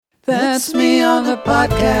That's me on the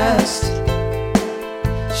podcast,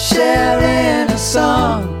 sharing a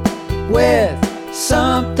song with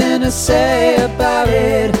something to say about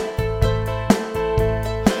it.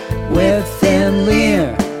 With Thin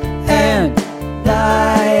Lear and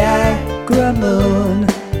Niagara Moon,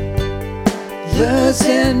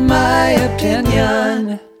 losing my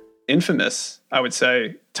opinion. Infamous, I would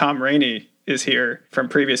say. Tom Rainey is here from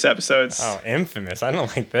previous episodes. Oh, infamous. I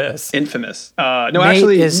don't like this. Infamous. Nate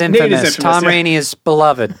is infamous. Tom Rainey is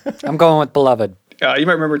beloved. I'm going with beloved. You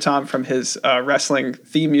might remember Tom from his wrestling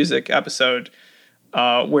theme music episode,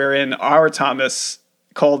 wherein our Thomas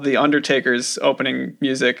called The Undertaker's opening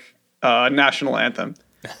music national anthem,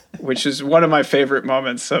 which is one of my favorite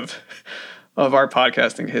moments of our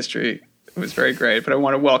podcasting history. It was very great, but I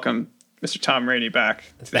want to welcome Mr. Tom Rainey back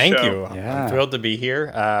to the Thank show. you. Yeah. I'm thrilled to be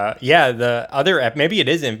here. The other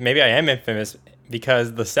maybe I am infamous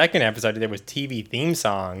because the second episode I did was TV theme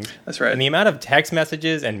songs. That's right. And the amount of text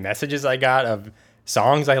messages and messages I got of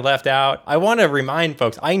songs I left out. I want to remind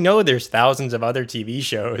folks, I know there's thousands of other TV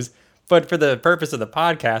shows, but for the purpose of the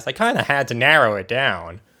podcast, I kind of had to narrow it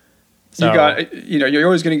down. So, you're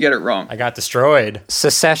always going to get it wrong. I got destroyed.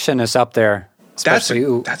 Secession is up there.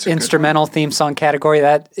 Especially that's a instrumental theme song category.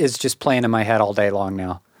 That is just playing in my head all day long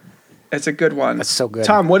now. It's a good one. That's so good.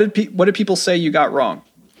 Tom, what did people say you got wrong?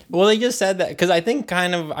 Well, they just said that because I think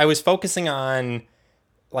I was focusing on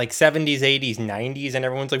like 70s, 80s, 90s, and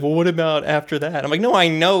everyone's like, well, what about after that? I'm like, no, I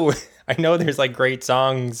know there's like great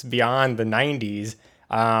songs beyond the 90s.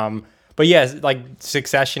 But yes, like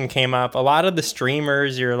Succession came up. A lot of the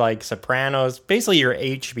streamers, your like Sopranos, basically your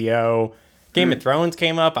HBO. Game of Thrones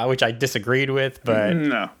came up, which I disagreed with, but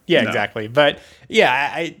exactly. But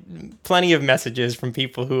yeah, I plenty of messages from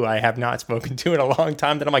people who I have not spoken to in a long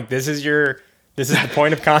time that I'm like, this is the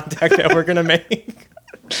point of contact that we're gonna make.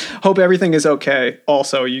 Hope everything is okay.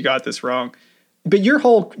 Also, you got this wrong, but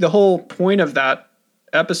the whole point of that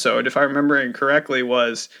episode, if I'm remembering correctly,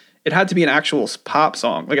 was it had to be an actual pop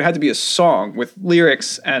song. Like it had to be a song with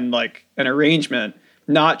lyrics and like an arrangement,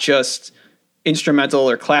 not just instrumental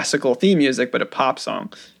or classical theme music, but a pop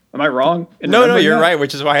song. Am I wrong? No, you're right,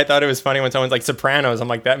 which is why I thought it was funny when someone's like Sopranos. I'm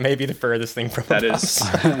like, that may be the furthest thing from that is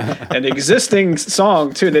an existing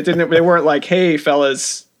song too. They weren't like, hey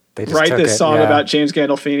fellas, write this song about James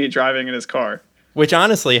Gandolfini driving in his car. Which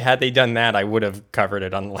honestly, had they done that, I would have covered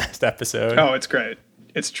it on the last episode. Oh, it's great.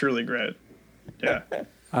 It's truly great. Yeah.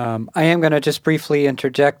 I am going to just briefly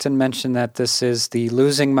interject and mention that this is the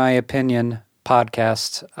Losing My Opinion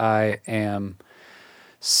podcast. I am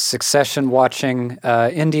Succession watching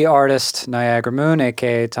indie artist Niagara Moon,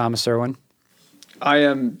 aka Thomas Irwin. I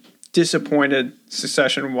am disappointed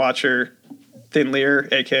Succession watcher Thin Lear,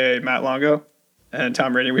 aka Matt Longo, and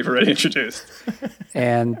Tom Rainey we've already introduced.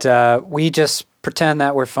 And we just pretend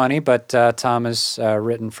that we're funny, but Tom has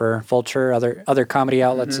written for Vulture, other comedy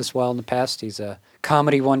outlets as well in the past. He's a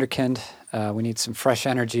comedy wonderkind. We need some fresh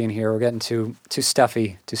energy in here. We're getting too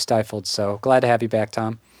stuffy, too stifled. So glad to have you back,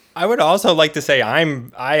 Tom. I would also like to say I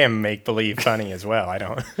am make-believe funny as well. I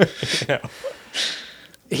don't.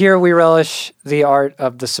 Here we relish the art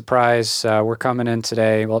of the surprise. We're coming in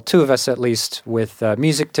today, well, two of us at least, with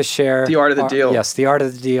music to share. The art of the deal. Yes, the art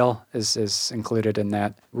of the deal is included in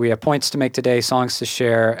that. We have points to make today, songs to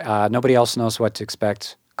share. Nobody else knows what to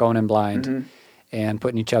expect. Going in blind and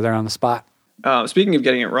putting each other on the spot. Speaking of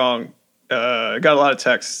getting it wrong, I got a lot of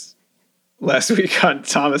texts last week on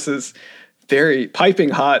Thomas's very piping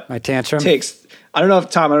hot my tantrum takes. I don't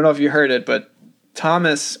know if you heard it, but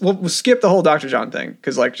Thomas, we'll skip the whole Dr. John thing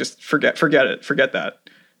because like just forget that.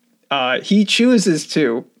 He chooses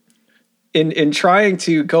to in trying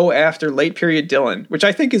to go after late period Dylan, which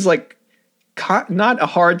I think is like not a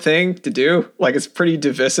hard thing to do. Like it's pretty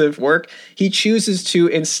divisive work. He chooses to,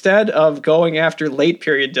 instead of going after late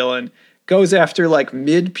period Dylan, goes after like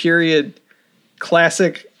mid period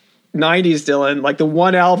classic 90s Dylan, like the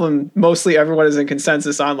one album mostly everyone is in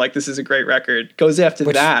consensus on, like this is a great record, goes after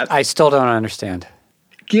which that. I still don't understand.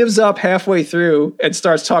 Gives up halfway through and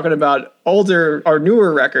starts talking about older or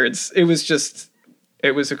newer records. It was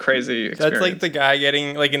a crazy experience. That's like the guy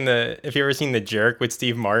getting like if you ever seen The Jerk with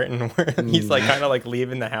Steve Martin, where he's like kind of like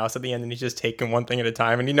leaving the house at the end and he's just taking one thing at a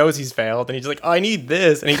time and he knows he's failed and he's like, oh, I need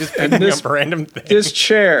this. And he just picking up random things. This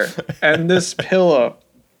chair and this pillow.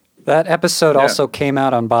 That episode also came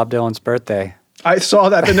out on Bob Dylan's birthday. I saw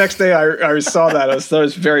that the next day. I saw that. I thought it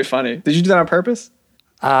was very funny. Did you do that on purpose?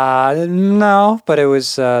 No, but it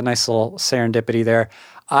was a nice little serendipity there.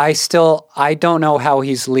 I don't know how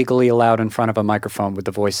he's legally allowed in front of a microphone with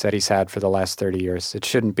the voice that he's had for the last 30 years. It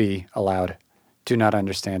shouldn't be allowed. Do not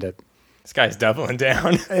understand it. This guy's doubling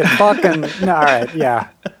down. Fucking no, all right, yeah.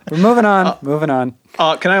 We're moving on. Moving on.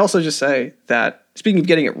 Can I also just say that, speaking of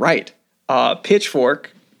getting it right,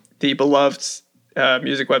 Pitchfork, the beloved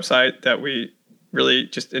music website that we really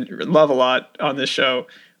just love a lot on this show,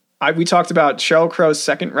 we talked about Sheryl Crow's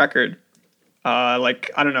second record,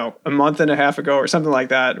 like, I don't know, a month and a half ago or something like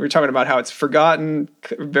that. We were talking about how it's forgotten,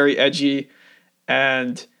 very edgy,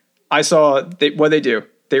 and I saw what they do.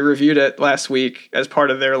 They reviewed it last week as part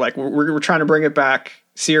of their, like, we're trying to bring it back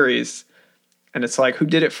series. And it's like, who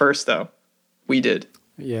did it first, though? We did.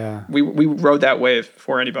 Yeah. We rode that wave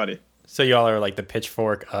before anybody. So y'all are like the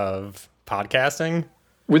Pitchfork of podcasting?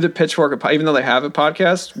 We're the Pitchfork of, even though they have a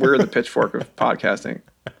podcast, we're the Pitchfork of podcasting.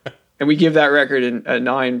 And we give that record a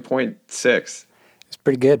 9.6. It's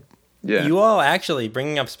pretty good. Yeah. You all actually,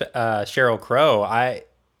 bringing up Sheryl Crow,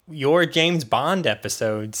 your James Bond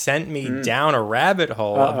episode sent me down a rabbit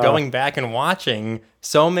hole of going back and watching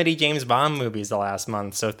so many James Bond movies the last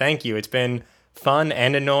month. So thank you. It's been fun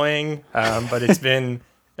and annoying, but it's been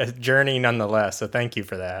a journey nonetheless. So thank you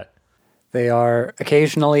for that. They are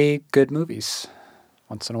occasionally good movies,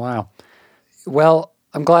 once in a while. Well,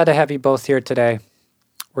 I'm glad to have you both here today.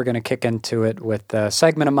 We're going to kick into it with a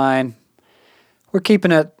segment of mine. We're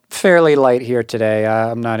keeping it fairly light here today.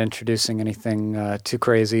 I'm not introducing anything too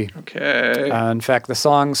crazy. Okay. In fact, the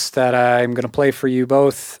songs that I'm going to play for you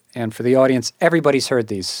both and for the audience, everybody's heard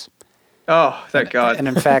these. Oh, thank God. And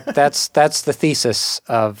in fact, that's the thesis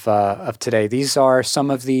of today. These are some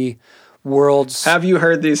of the world's... Have you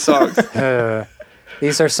heard these songs?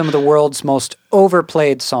 These are some of the world's most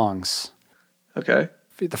overplayed songs. Okay.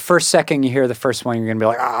 The first second you hear the first one, you're going to be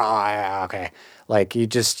like, yeah, okay. Like,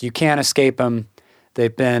 you can't escape them.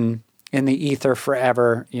 They've been in the ether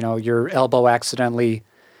forever. You know, your elbow accidentally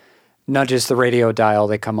nudges the radio dial,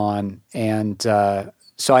 they come on. And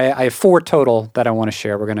so I have 4 total that I want to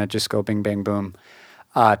share. We're going to just go bing, bang, boom.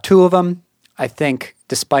 2 of them, I think,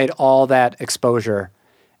 despite all that exposure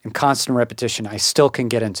and constant repetition, I still can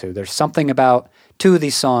get into. There's something about 2 of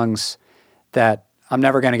these songs that I'm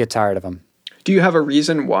never going to get tired of them. Do you have a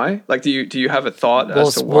reason why? Like, do you have a thought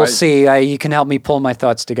as to why? We'll see. You can help me pull my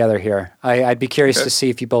thoughts together here. I'd be curious to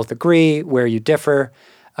see if you both agree, where you differ,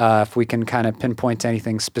 if we can kind of pinpoint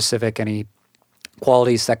anything specific, any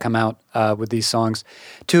qualities that come out with these songs.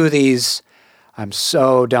 2 of these, I'm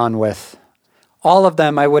so done with. All of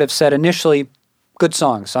them, I would have said initially, good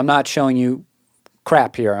songs. I'm not showing you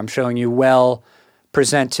crap here. I'm showing you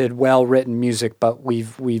well-presented, well-written music, but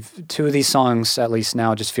we've 2 of these songs, at least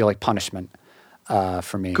now, just feel like punishment.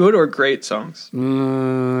 For me. Good or great songs? I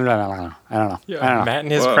don't know. Yeah, Matt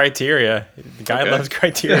and his criteria. The guy loves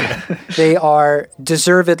criteria. They are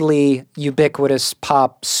deservedly ubiquitous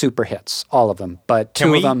pop super hits, all of them. But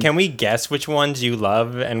 2 of them... Can we guess which ones you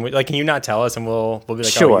love? And can you not tell us and we'll be like,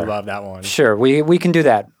 sure. Oh, you love that one. Sure, we can do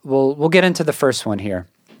that. We'll get into the first one here.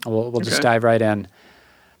 We'll just dive right in.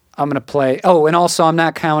 I'm going to play... Oh, and also I'm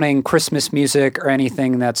not counting Christmas music or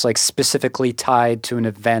anything that's like specifically tied to an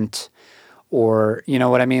event. Or, you know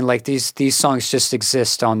what I mean? Like, these songs just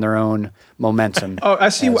exist on their own momentum. Oh, I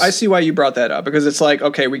see why you brought that up, because it's like,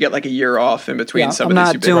 okay, we get like a year off in between some of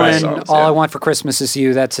these ubiquitous songs. I'm not doing All I Want for Christmas Is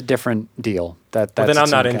You. That's a different deal. That's then I'm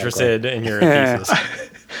not interested in your thesis.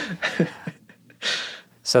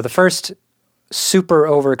 So the first super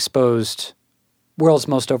overexposed, world's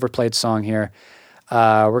most overplayed song here,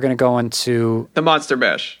 we're going to go into... The Monster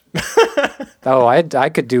Mash. Oh, I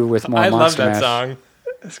could do with more Monster Mash. I love that song.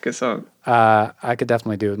 That's a good song. I could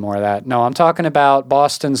definitely do with more of that. No, I'm talking about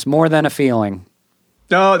Boston's More Than a Feeling.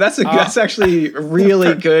 No, that's actually a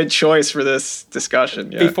really good choice for this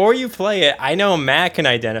discussion. Yeah. Before you play it, I know Matt can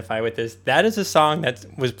identify with this. That is a song that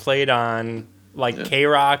was played on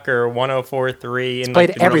K-Rock or 104.3 in played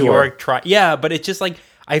the everywhere. New York. Yeah, but it's just like,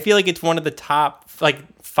 I feel like it's one of the top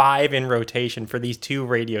 5 in rotation for these 2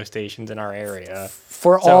 radio stations in our area.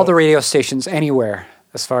 For all the radio stations anywhere.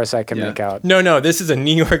 As far as I can make out. No, this is a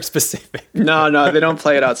New York specific. No, they don't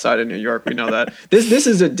play it outside of New York. We know that. This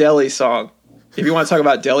is a Delhi song. If you want to talk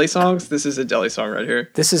about Delhi songs, this is a Delhi song right here.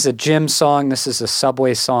 This is a gym song. This is a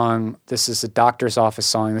subway song. This is a doctor's office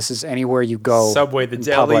song. This is anywhere you go. Subway, the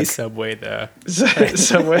Delhi subway, the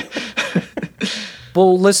subway.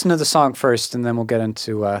 We'll listen to the song first, and then we'll get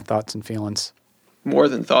into thoughts and feelings. More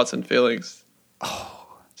than thoughts and feelings.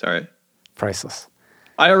 Oh, sorry. Priceless.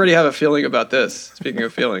 I already have a feeling about this, speaking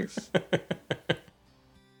of feelings.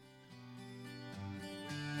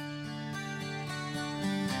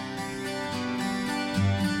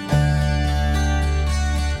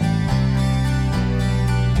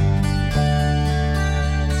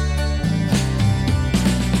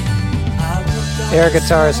 Air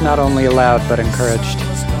guitar is not only allowed, but encouraged.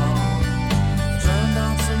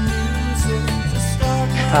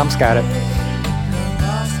 Tom's got it.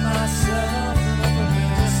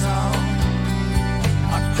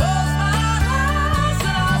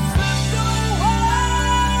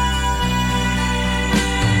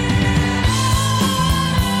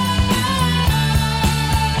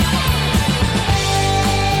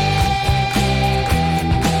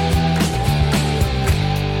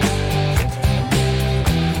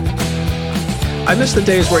 I miss the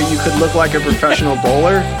days where you could look like a professional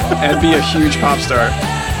bowler and be a huge pop star.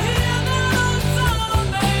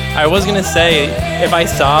 I was going to say, if I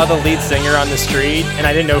saw the lead singer on the street and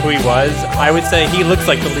I didn't know who he was, I would say he looks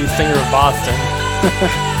like the lead singer of Boston.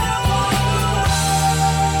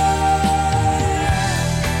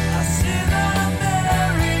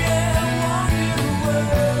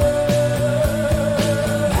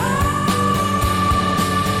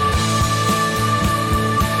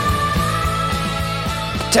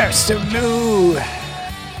 Toast of new.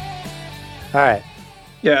 All right.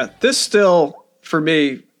 Yeah, this still, for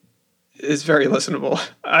me, is very listenable.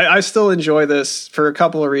 I still enjoy this for a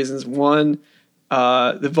couple of reasons. One,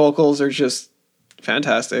 the vocals are just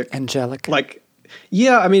fantastic. Angelic. Like,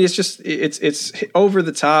 yeah, I mean, it's over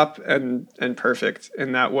the top and perfect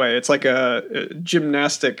in that way. It's like a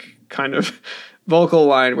gymnastic kind of vocal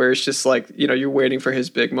line where it's just like, you know, you're waiting for his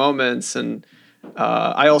big moments. And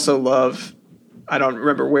I also love, I don't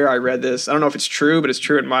remember where I read this. I don't know if it's true, but it's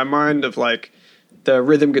true in my mind, of like the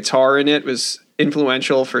rhythm guitar in it was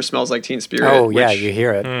influential for Smells Like Teen Spirit. Oh, yeah, you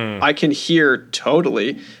hear it. I can hear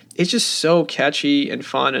totally. It's just so catchy and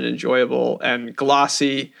fun and enjoyable and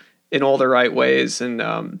glossy in all the right ways. And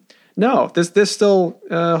no, this still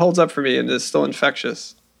holds up for me and is still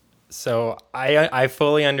infectious. So I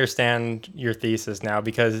fully understand your thesis now,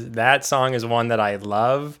 because that song is one that I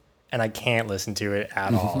love and I can't listen to it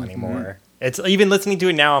at all anymore. It's even listening to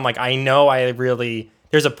it now, I'm like, I know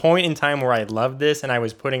there's a point in time where I loved this and I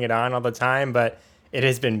was putting it on all the time, but it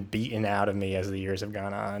has been beaten out of me as the years have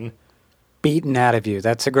gone on. Beaten out of you.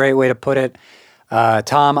 That's a great way to put it.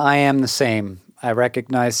 Tom, I am the same. I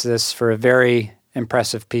recognize this for a very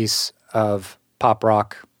impressive piece of pop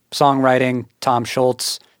rock songwriting. Tom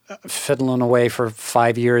Schultz fiddling away for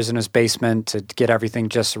 5 years in his basement to get everything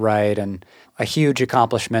just right, and a huge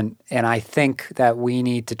accomplishment. And I think that we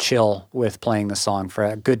need to chill with playing the song for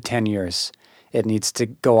a good 10 years. It needs to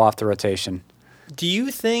go off the rotation. Do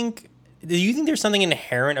you think there's something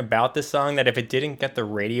inherent about this song that if it didn't get the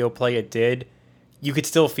radio play it did, you could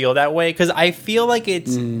still feel that way? Because I feel like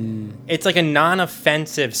it's like a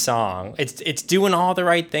non-offensive song. It's doing all the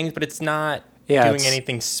right things, but it's not doing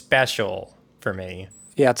anything special for me.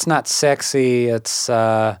 Yeah, it's not sexy. It's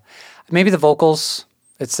maybe the vocals.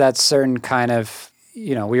 It's that certain kind of,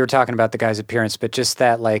 you know, we were talking about the guy's appearance, but just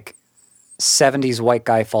that like 70s white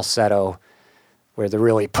guy falsetto where they're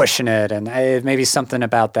really pushing it, and maybe something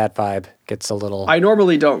about that vibe gets a little... I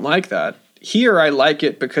normally don't like that. Here I like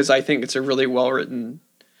it because I think it's a really well-written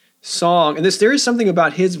song. And there is something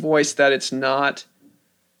about his voice that it's not...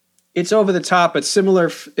 It's over the top, but similar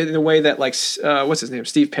in the way that, like, what's his name?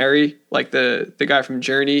 Steve Perry, like the guy from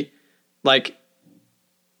Journey. Like,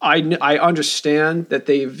 I understand that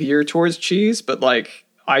they veer towards cheese, but, like,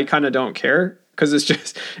 I kind of don't care because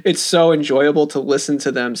it's so enjoyable to listen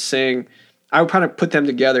to them sing. I would kind of put them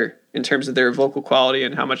together in terms of their vocal quality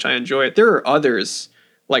and how much I enjoy it. There are others,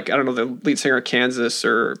 like, I don't know, the lead singer of Kansas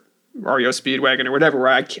or REO Speedwagon or whatever,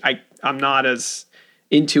 where I'm not as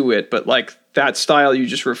into it, but, like, that style you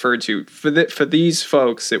just referred to, for these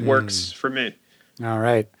folks, it works for me. All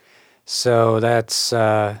right. So that's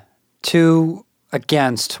 2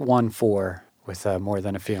 against 1 for with More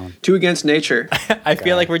Than a Feeling. 2 against nature. I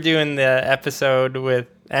feel like we're doing the episode with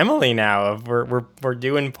Emily now. Of we're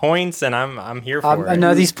doing points, and I'm here for it.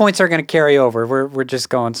 No, these points are going to carry over. We're just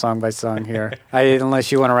going song by song here.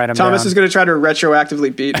 Unless you want to write them Thomas down. is going to try to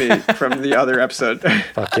retroactively beat me from the other episode.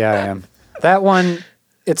 Fuck yeah, I am. That one,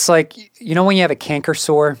 it's like, you know when you have a canker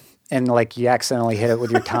sore and like you accidentally hit it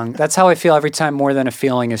with your tongue? That's how I feel every time More Than a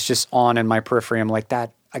Feeling is just on in my periphery. I'm like,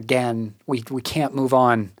 that again, we can't move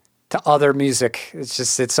on to other music.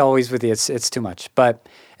 It's always with you. It's too much, but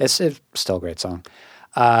it's still a great song.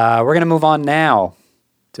 We're going to move on now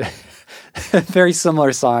to a very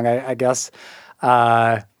similar song, I guess.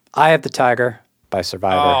 Eye of the Tiger by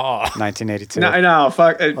Survivor, 1982. No,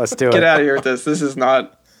 fuck. Let's do it. Get out of here with this. This is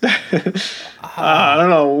not... I don't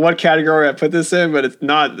know what category I put this in, but it's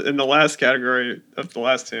not in the last category of the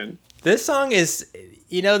last tune. This song is,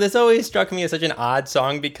 this always struck me as such an odd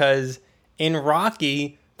song because in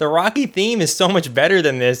Rocky, the Rocky theme is so much better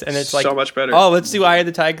than this. And it's like, so much better. Oh, let's do Eye of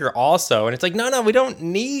the Tiger also. And it's like, no, we don't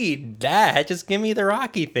need that. Just give me the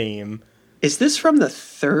Rocky theme. Is this from the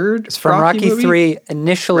third? It's from Rocky movie? 3.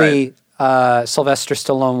 Initially, Sylvester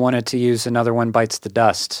Stallone wanted to use Another One Bites the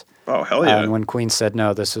Dust. Oh, hell yeah. And when Queen said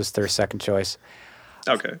no, this was their second choice.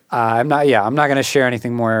 Okay. I'm not going to share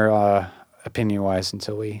anything more opinion-wise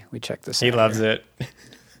until we check this out. He loves it.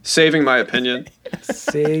 Saving my opinion.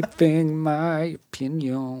 Saving my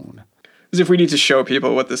opinion. As if we need to show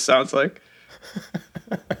people what this sounds like.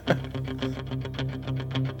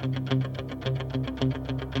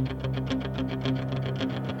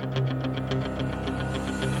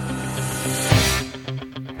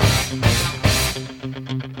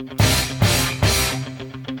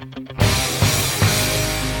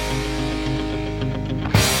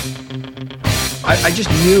 I just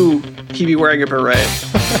knew he'd be wearing a beret.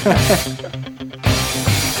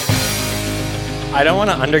 I don't want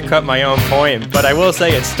to undercut my own point, but I will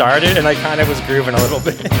say it started and I kind of was grooving a little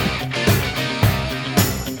bit.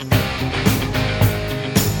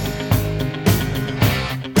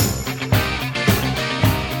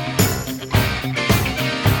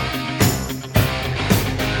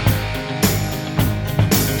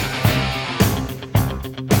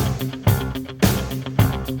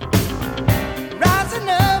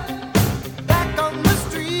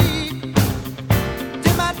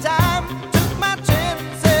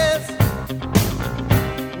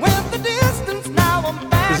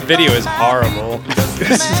 Video is horrible.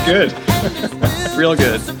 This is good. Real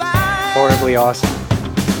good. Horribly awesome.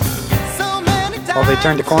 Oh, they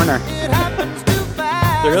turned a corner.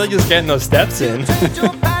 They're really just getting those steps in.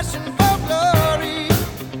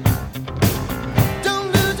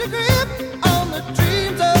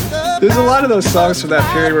 There's a lot of those songs from that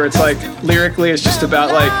period where it's like, lyrically, it's just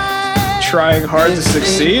about like trying hard to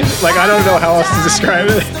succeed. Like, I don't know how else to describe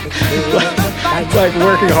it. like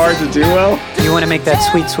working hard to do well. You want to make that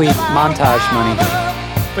sweet, sweet montage money.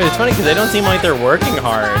 But it's funny because they don't seem like they're working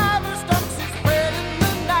hard.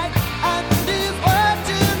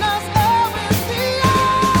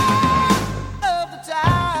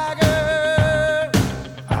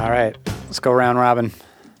 All right, let's go round robin.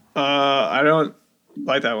 I don't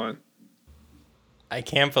like that one. I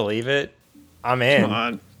can't believe it. I'm in. Come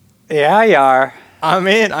on. Yeah, you are. I'm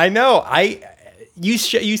in. I know. You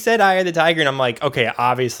said Eye of the Tiger, and I'm like, okay,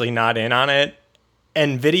 obviously not in on it.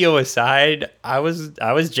 And video aside, I was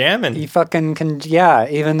jamming. You fucking can, yeah.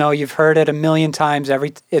 Even though you've heard it a million times,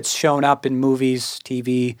 it's shown up in movies,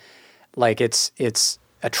 TV, like it's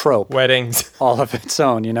a trope. Weddings, Oh. All of its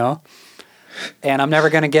own, you know. And I'm never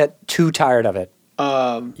gonna get too tired of it.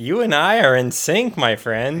 You and I are in sync, my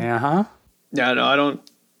friend. Uh-huh. Yeah, no, I don't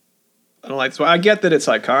like this one. I get that it's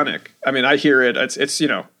iconic. I mean, I hear it. It's you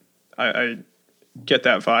know, I get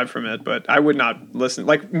that vibe from it, but I would not listen.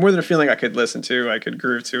 Like, more than a feeling I could listen to, I could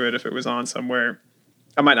groove to it if it was on somewhere.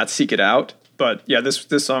 I might not seek it out, but yeah, this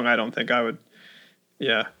song, I don't think I would.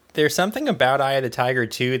 Yeah. There's something about Eye of the Tiger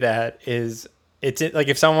too that is, it's like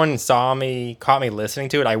if someone caught me listening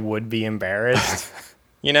to it, I would be embarrassed.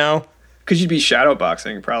 You know? Because you'd be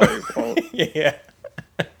shadowboxing, probably. Well, Yeah.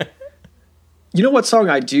 you know what song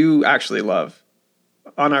I do actually love,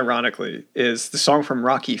 unironically, is the song from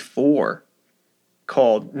Rocky 4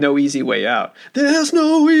 called "No Easy Way Out." There's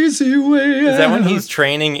no easy way out. Is that when he's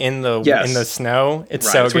training in the snow? It's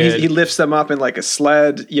Right. so It's good. when he lifts them up in like a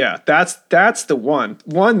sled. Yeah, that's the one.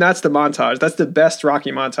 That's the montage. That's the best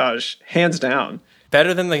Rocky montage, hands down.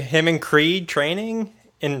 Better than him and Creed training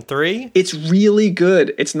in 3? It's really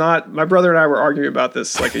good. It's not. My brother and I were arguing about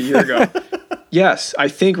this like a year ago. Yes, I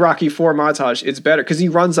think Rocky 4 montage is better because he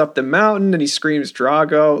runs up the mountain and he screams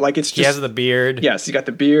Drago. Like, it's just. He has the beard. Yes, he got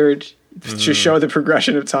the beard to show the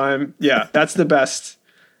progression of time. Yeah, that's the best.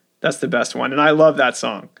 That's the best one, and I love that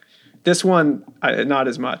song. This one, not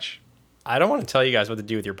as much. I don't want to tell you guys what to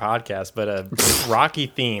do with your podcast, but a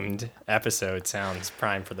Rocky-themed episode sounds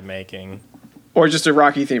prime for the making. Or just a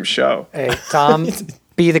Rocky themed show. Hey, Tom,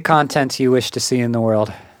 be the content you wish to see in the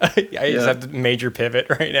world. I just have the major pivot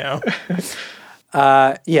right now.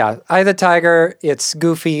 Yeah, Eye of the Tiger, it's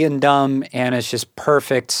goofy and dumb, and it's just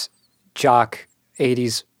perfect jock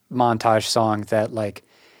 80s montage song that, like,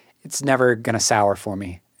 it's never going to sour for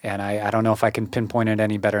me. And I don't know if I can pinpoint it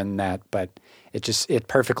any better than that, but it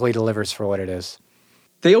perfectly delivers for what it is.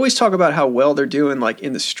 They always talk about how well they're doing, like,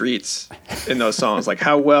 in the streets in those songs. Like,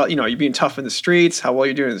 how well, you know, you're being tough in the streets, how well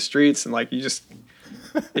you're doing in the streets, and, like, you just,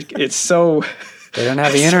 it's so... They didn't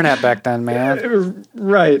have the internet back then, man.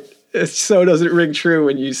 Right. It so doesn't ring true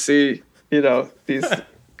when you see, you know, these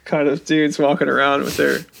kind of dudes walking around with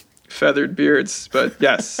their feathered beards. But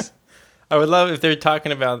yes. I would love if they're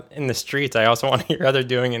talking about in the streets. I also want to hear how they're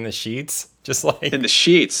doing in the sheets. Just like in the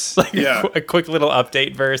sheets. Like yeah. a quick little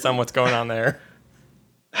update verse on what's going on there.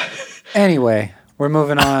 Anyway, we're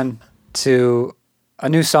moving on to a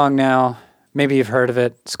new song now. Maybe you've heard of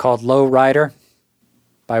it. It's called Low Rider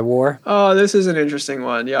by War. Oh, this is an interesting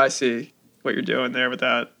one. Yeah, I see what you're doing there with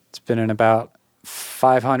that. It's been in about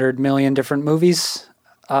 500 million different movies,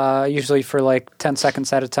 usually for like 10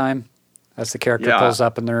 seconds at a time, as the character pulls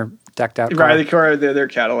up in their decked out car. Right, the car, their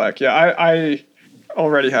Cadillac. Yeah, I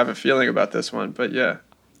already have a feeling about this one, but yeah.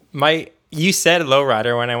 You said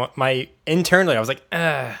Lowrider when internally I was like,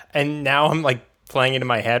 ugh, and now I'm like playing it in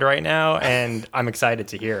my head right now, and I'm excited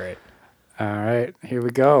to hear it. All right, here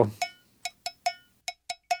we go.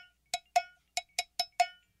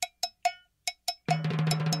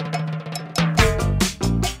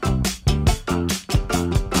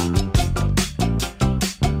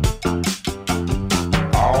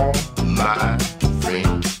 All my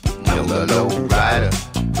friends know the low rider.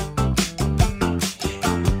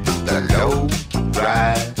 The low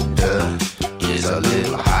rider is a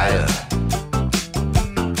little higher.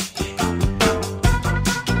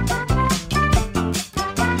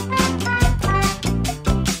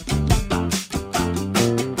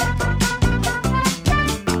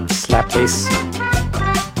 Slap bass.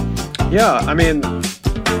 Yeah, I mean,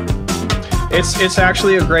 it's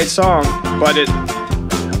actually a great song, but it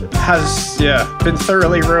has been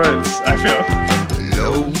thoroughly ruined, I feel.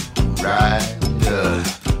 Low rider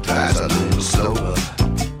drives a little slower.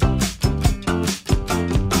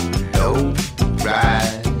 Low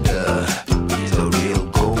rider is a real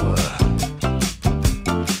goer.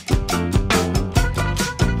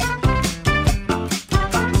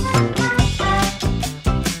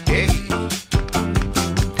 Hey.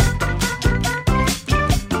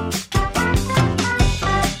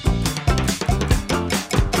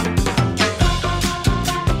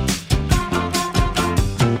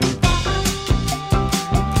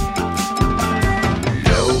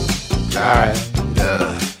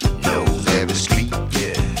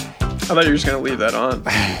 I thought you were just going to leave that on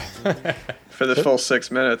for the full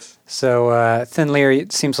 6 minutes. So, Thin Lear,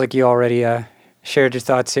 it seems like you already shared your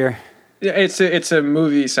thoughts here. Yeah, it's a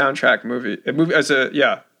movie soundtrack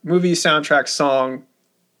movie soundtrack song,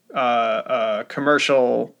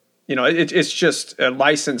 commercial. You know, it's just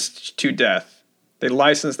licensed to death. They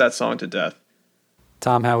licensed that song to death.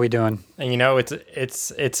 Tom, how we doing? And you know, it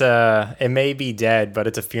may be dead, but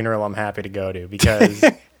it's a funeral I'm happy to go to because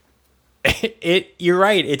you're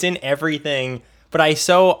right. It's in everything, but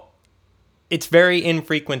it's very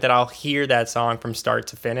infrequent that I'll hear that song from start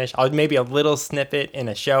to finish. I'll maybe a little snippet in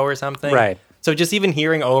a show or something. Right. So just even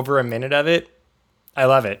hearing over a minute of it, I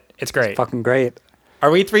love it. It's great. It's fucking great.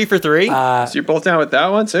 Are we 3 for 3? So you're both down with that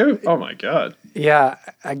one too? Oh my God. Yeah.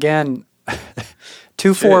 Again,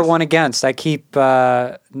 2 for, 1 against. I keep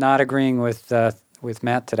not agreeing with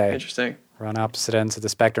Matt today. Interesting. We're on opposite ends of the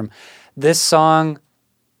spectrum. This song,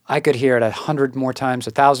 I could hear it 100 more times,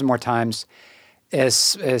 1,000 more times.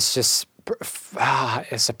 It's just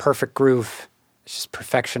it's a perfect groove. It's just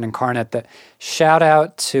perfection incarnate. That shout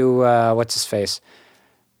out to what's his face,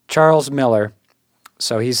 Charles Miller.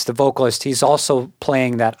 So he's the vocalist. He's also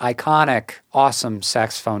playing that iconic, awesome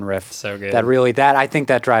saxophone riff. So good. I think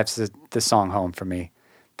that drives the song home for me.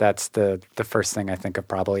 That's the first thing I think of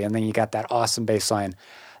probably. And then you got that awesome bass line.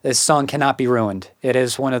 This song cannot be ruined. It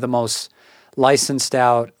is one of the most licensed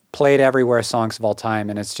out, played everywhere songs of all time,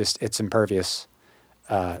 and it's impervious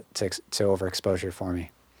to overexposure for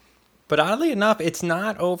me. But oddly enough, it's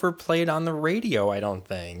not overplayed on the radio, I don't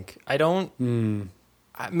think.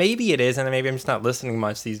 Maybe it is, and maybe I'm just not listening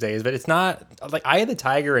much these days, but it's not, like Eye of the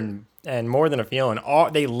Tiger and More Than a Feeling,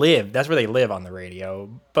 that's where they live on the radio.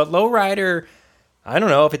 But Lowrider, I don't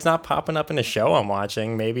know, if it's not popping up in a show I'm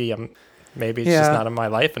watching, maybe it's just not in my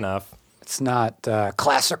life enough. It's not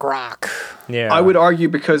classic rock. Yeah. I would argue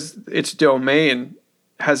because its domain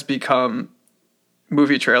has become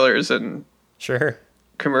movie trailers and Sure.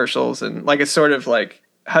 commercials, and like it's sort of like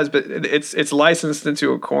it's licensed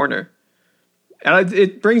into a corner. And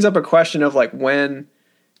it brings up a question of like, when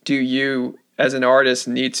do you as an artist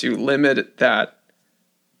need to limit that?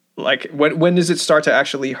 Like when does it start to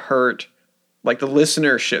actually hurt like the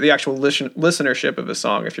listenership, the actual listenership of a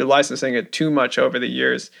song? If you're licensing it too much over the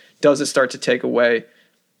years, does it start to take away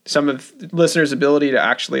some of listeners' ability to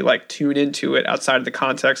actually like tune into it outside of the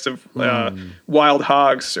context of Wild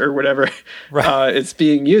Hogs or whatever it's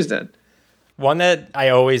being used in? One that I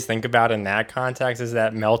always think about in that context is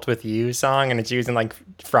that Melt With You song, and it's used in like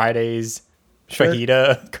Friday's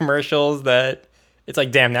fajita commercials. That it's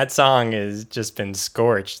like, damn, that song has just been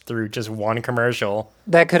scorched through just one commercial.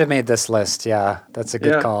 That could have made this list. Yeah, that's a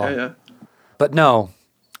good call. Yeah. But no,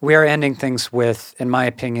 we are ending things with, in my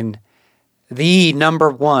opinion, the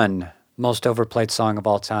number one most overplayed song of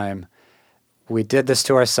all time. We did this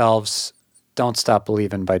to ourselves. Don't Stop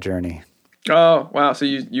Believin' by Journey. Oh, wow. So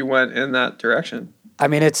you went in that direction. I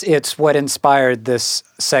mean, it's what inspired this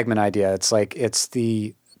segment idea. It's like it's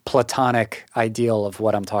the platonic ideal of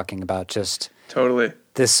what I'm talking about. Just Totally.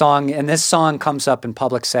 this song, and this song comes up in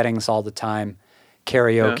public settings all the time,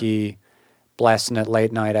 karaoke, blasting it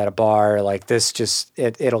late night at a bar. Like this, just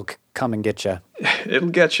it'll come and get you. It'll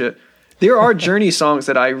get you. There are Journey songs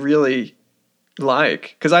that I really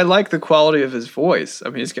like because I like the quality of his voice. I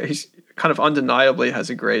mean, he's kind of undeniably has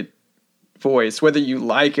a great voice, whether you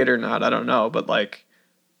like it or not. I don't know, but like,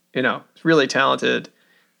 it's really talented.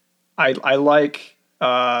 I like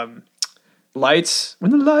Lights,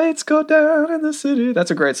 When the Lights Go Down in the City.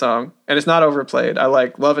 That's a great song, and it's not overplayed. I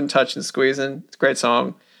like Love and Touch and Squeezing. It's a great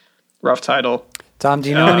song. Rough title. Tom, do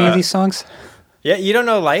you know any of these songs? Yeah, you don't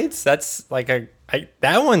know Lights? That's like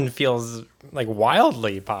that one feels like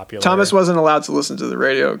wildly popular. Thomas wasn't allowed to listen to the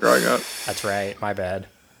radio growing up. That's right. My bad.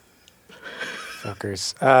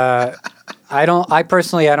 Fuckers. I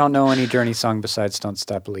personally don't know any Journey song besides Don't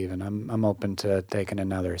Stop Believin'. I'm open to taking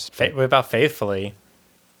in others. What about Faithfully?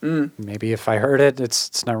 Maybe if I heard it,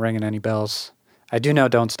 it's not ringing any bells. I do know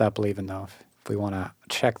Don't Stop Believin', though, if we want to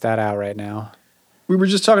check that out right now. We were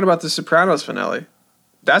just talking about the Sopranos finale.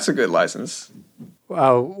 That's a good license.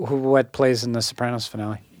 Oh, what plays in the Sopranos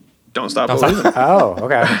finale? Don't Stop Believing. Oh,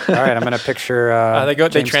 okay. All right, I'm going to picture They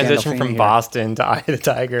James transition from Gandolfini Boston to Eye of the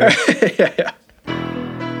Tiger. Yeah.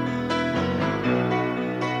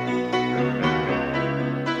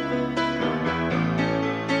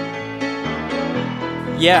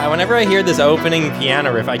 Yeah, whenever I hear this opening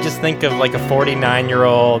piano riff, I just think of like a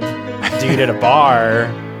 49-year-old dude at a bar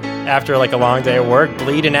after like a long day of work,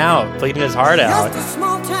 bleeding his heart out.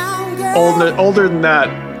 Older than that.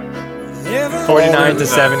 49 to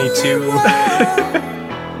 72.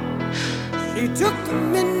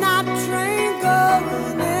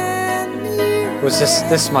 Was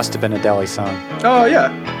this must have been a Deli song. Oh, yeah,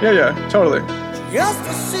 totally. Just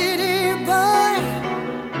a city boy,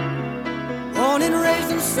 born and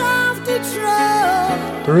raised in South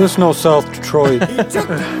Detroit. There is no South Detroit. He took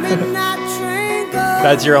the midnight train going.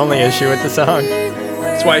 That's your only issue with the song?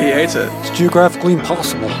 That's why he hates it. It's geographically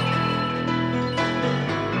impossible.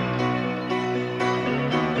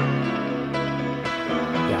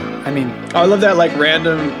 Yeah, I mean, Oh, I love that like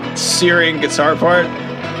random searing guitar part.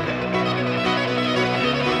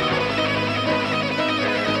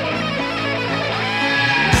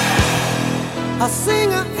 A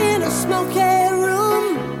singer in a smoky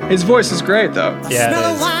room. His voice is great though. Yeah, Smell it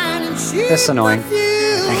of is. wine and cheap That's annoying.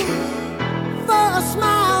 perfume. For a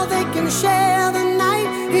smile they can share the night.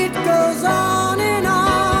 It goes on and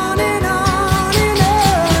on and on and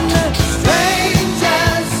on. The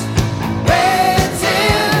strangers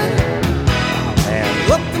waiting. Oh,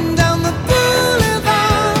 man. Up and down the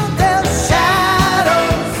boulevard, their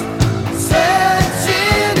shadows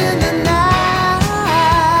searching in the night.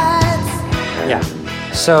 yeah.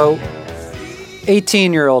 So,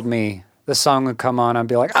 18-year-old me, the song would come on, I'd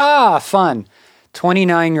be like, fun.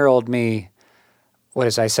 29-year-old me, what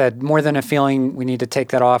is I said, more than a feeling, we need to take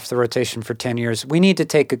that off the rotation for 10 years. We need to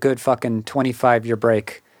take a good fucking 25-year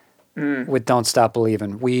break with Don't Stop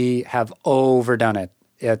Believin'. We have overdone it.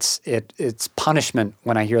 It's punishment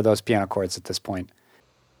when I hear those piano chords at this point.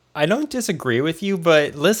 I don't disagree with you,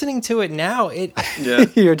 but listening to it now, Yeah.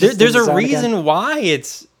 You're just there's in the a zone reason again. why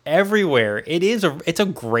it's everywhere. It's a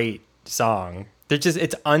great song.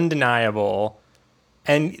 It's undeniable.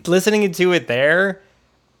 And listening to it there,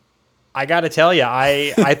 I got to tell you,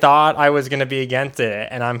 I thought I was going to be against it,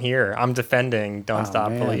 and I'm here. I'm defending Don't Stop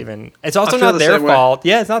man. Believing. It's also I feel not the their same way. fault.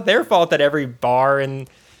 Yeah, it's not their fault that every bar in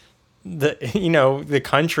the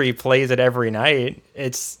country plays it every night.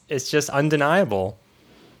 It's just undeniable.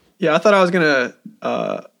 Yeah, I thought I was gonna.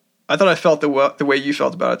 I thought I felt the way you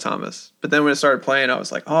felt about it, Thomas. But then when it started playing, I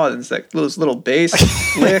was like, oh, there's like those little bass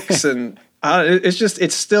licks, and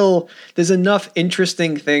it's still there's enough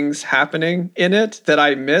interesting things happening in it that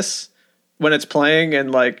I miss when it's playing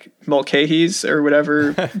in like Mulcahy's or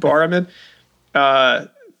whatever bar I'm in.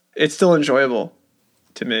 It's still enjoyable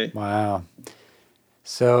to me. Wow.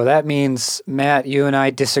 So that means, Matt, you and I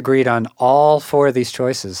disagreed on all four of these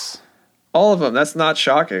choices. All of them. That's not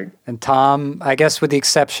shocking. And Tom, I guess with the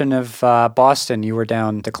exception of Boston, you were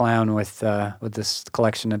down to clown with this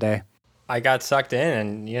collection today. I got sucked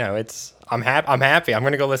in, and I'm happy. I'm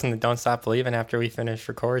gonna go listen to Don't Stop Believing after we finish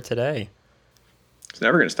record today. It's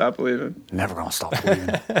never gonna stop believing. Never gonna stop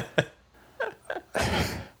believing.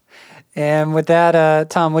 And with that,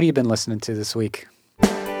 Tom, what have you been listening to this week?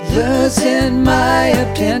 Losing my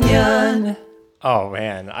opinion. Oh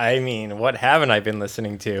man, I mean, what haven't I been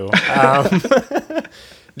listening to?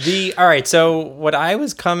 All right, so what I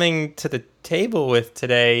was coming to the table with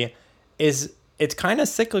today is it's kind of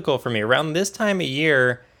cyclical for me. Around this time of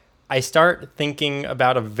year, I start thinking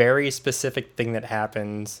about a very specific thing that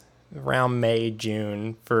happens around May,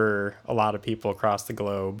 June for a lot of people across the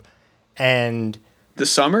globe. And The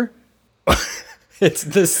summer? it's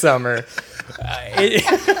the summer.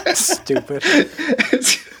 Stupid.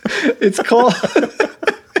 It's called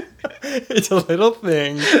It's a little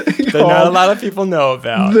thing that not a lot of people know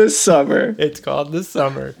about. the summer. It's called the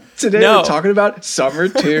summer. Today we're talking about summer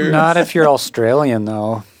tunes. Not if you're Australian,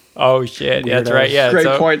 though. Oh shit, yeah, that's Weirdo. right. Yeah, Great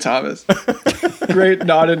so point, Thomas. Great,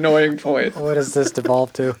 not annoying point. What does this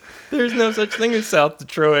devolve to? there's no such thing as South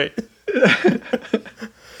Detroit.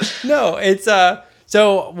 No, it's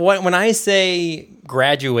so when I say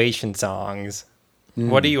graduation songs,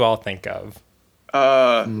 what do you all think of?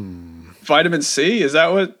 Vitamin C, is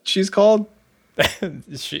that what she's called?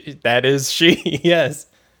 That is she, yes.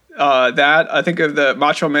 That I think of the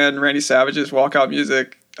Macho Man Randy Savage's walkout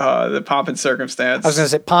music, the Pomp and Circumstance. I was going to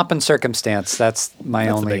say Pomp and Circumstance. That's my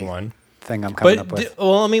That's only a big one. thing I'm coming But up with.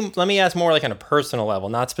 well, let me ask more like on a personal level,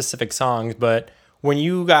 not specific songs, but when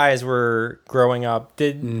you guys were growing up,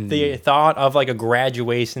 did the thought of like a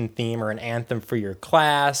graduation theme or an anthem for your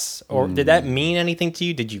class, or did that mean anything to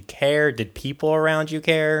you? Did you care? Did people around you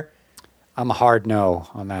care? I'm a hard no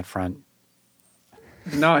on that front.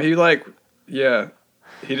 No, he didn't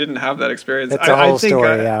have that experience. It's a whole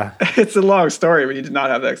story, yeah. It's a long story, but he did not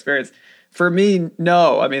have that experience. For me,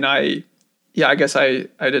 no. I mean, I guess I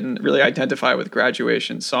didn't really identify with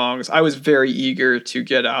graduation songs. I was very eager to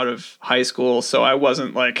get out of high school, so I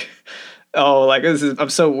wasn't like, oh, like I'm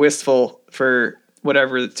so wistful for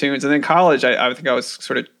whatever the tunes. And then college, I think I was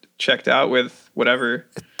sort of checked out with whatever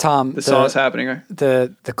Tom, the song is happening.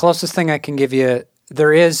 The closest thing I can give you,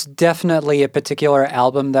 there is definitely a particular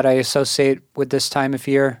album that I associate with this time of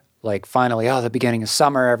year. Like finally, the beginning of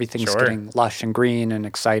summer, everything's Sure. getting lush and green and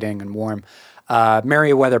exciting and warm.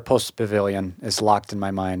 Merriweather Post Pavilion is locked in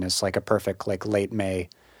my mind as like a perfect like late May,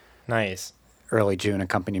 Nice. early June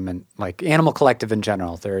accompaniment. Like Animal Collective in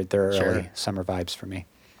general, they're Sure. early summer vibes for me.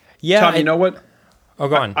 Yeah. Tom, you know what Oh,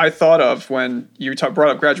 go on. I thought of when you brought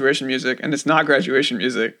up graduation music, and it's not graduation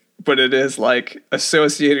music, but it is like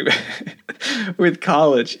associated with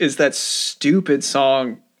college, is that stupid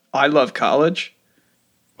song I Love College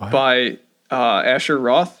by Asher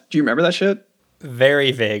Roth. Do you remember that shit?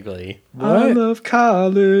 Very vaguely. I love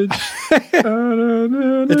college.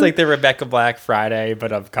 It's like the Rebecca Black Friday,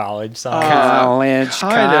 but of college songs.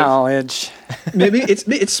 College. Maybe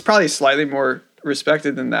it's probably slightly more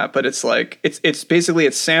respected than that, but it's like it's basically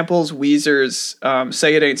it samples Weezer's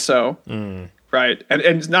 "Say It Ain't So," right? And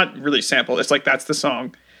it's not really sampled. It's like that's the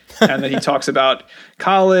song, and then he talks about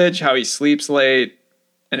college, how he sleeps late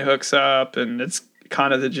and hooks up, and it's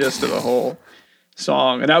kind of the gist of the whole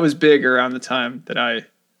song. And that was big around the time that I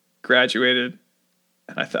graduated,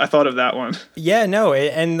 and I thought of that one. Yeah, no,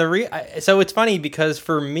 so it's funny because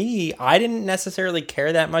for me, I didn't necessarily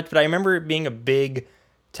care that much, but I remember it being a big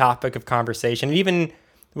topic of conversation. Even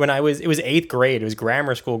when it was 8th grade, it was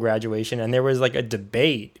grammar school graduation, and there was like a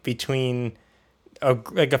debate between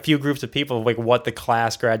a few groups of people of like what the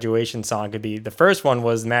class graduation song could be. The first one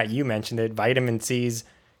was, Matt, you mentioned it, Vitamin C's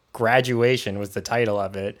Graduation was the title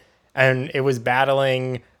of it, and it was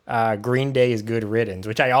battling Green Day's Good Riddance,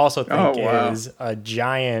 which I also think is a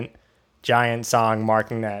giant song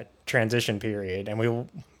marking that transition period. And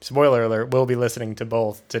spoiler alert, we'll be listening to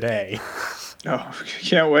both today. Oh,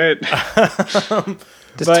 can't wait.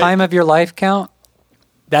 Does Time of Your Life count?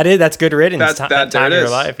 That's Good Riddance. That Time of it Your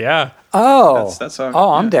is. Life, yeah. Oh, That song,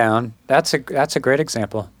 I'm yeah. down. That's a great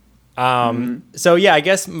example. So yeah, I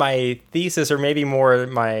guess my thesis, or maybe more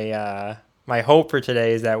my hope for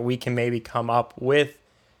today, is that we can maybe come up with.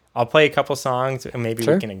 I'll play a couple songs, and maybe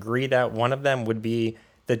Sure. we can agree that one of them would be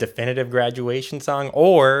the definitive graduation song,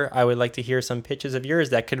 or I would like to hear some pitches of yours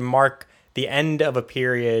that could mark the end of a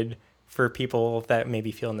period for people that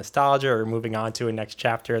maybe feel nostalgia or moving on to a next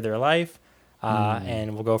chapter of their life,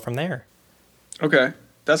 and we'll go from there. Okay,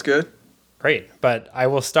 that's good. Great, but I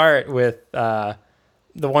will start with the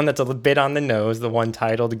one that's a bit on the nose, the one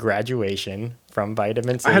titled "Graduation" from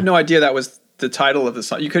Vitamin C. I had no idea that was the title of the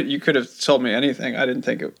song. You could have told me anything. I didn't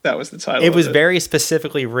think that was the title. It was of very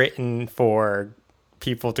specifically written for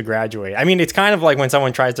people to graduate. I mean, it's kind of like when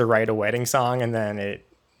someone tries to write a wedding song and then it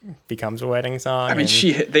becomes a wedding song. I mean,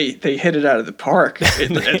 and they hit it out of the park.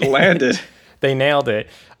 It landed. they nailed it.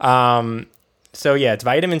 So yeah, it's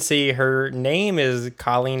Vitamin C. Her name is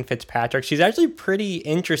Colleen Fitzpatrick. She's actually pretty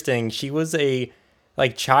interesting. She was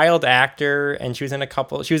like child actor, and she was in a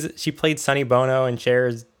couple. She played Sonny Bono and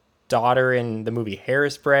Cher's daughter in the movie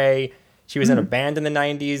Hairspray. She was in a band in the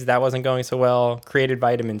 90s that wasn't going so well. Created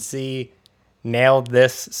Vitamin C, nailed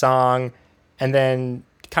this song, and then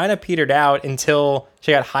kind of petered out until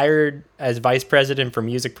she got hired as vice president for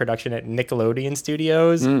music production at Nickelodeon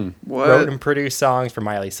Studios. Wrote and produced songs for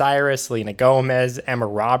Miley Cyrus, Selena Gomez, Emma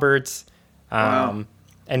Roberts. Wow.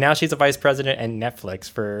 And now she's a vice president at Netflix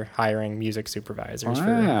for hiring music supervisors for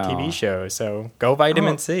TV shows. So go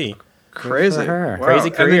Vitamin C. Crazy. her. Wow. Crazy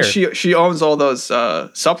career. And then she owns all those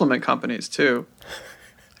supplement companies too.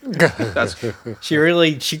 That's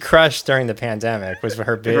She crushed during the pandemic was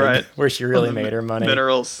her big, Right. where she really made her money.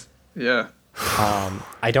 minerals. Yeah.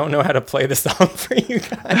 I don't know how to play the song for you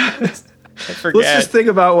guys. I forget. Let's just think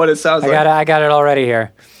about what it sounds like. I got it already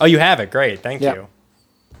here. Oh, you have it. Great. Thank Yep. you.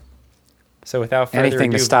 So without further Anything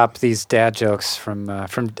ado, to stop these dad jokes from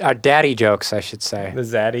daddy jokes, I should say. the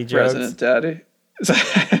Zaddy jokes. President Daddy.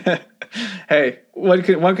 Hey, one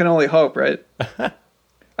can only hope, right?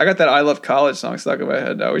 I got that "I Love College" song stuck in my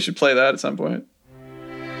head now. We should play that at some point.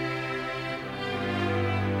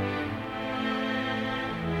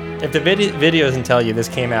 If the video doesn't tell you, this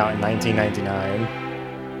came out in 1999.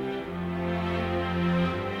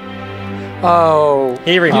 Oh,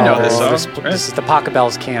 Here we You know go. this song, This, right? this is the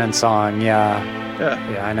Pachelbel's Canon song. Yeah,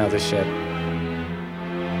 Yeah. I know this shit.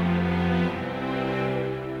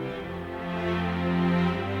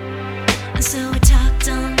 So we talked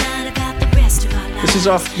all night about the rest of our lives. This is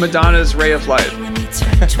off Madonna's "Ray of Light." When we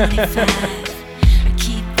turn 25, I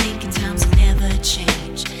keep thinking times will never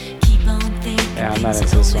change. Keep on thinking Yeah, I'm not things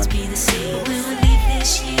into will this always one. be the same. But when we leave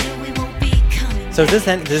this year, we won't be coming So this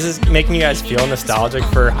is making you guys feel nostalgic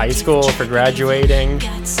for high school, for graduating.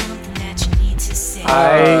 Got something that you need to say.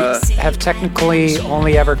 I have technically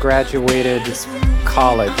only ever graduated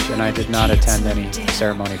college, and I did not attend any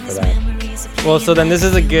ceremony for that. Well, so then this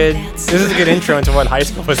is a good intro into what high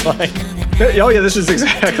school was like. Oh yeah, this is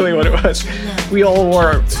exactly what it was. We all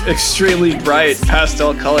wore extremely bright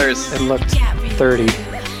pastel colors. It looked 30.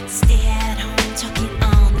 Stay at home talking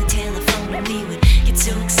on the telephone, and we would get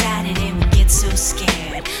so excited and we'd get so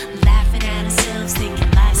scared, laughing at ourselves,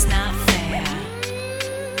 thinking life's not fair.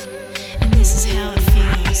 And this is how it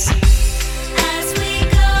feels. As we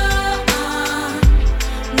go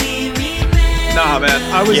on, we remember. Nah, man,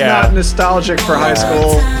 I was Yeah. not nostalgic for high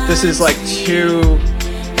school. This is like too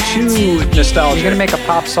nostalgic. You're gonna make a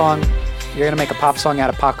pop song. You're gonna make a pop song out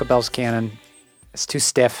of Pachelbel's Canon. It's too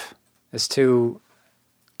stiff. It's too.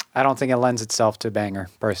 I don't think it lends itself to a banger,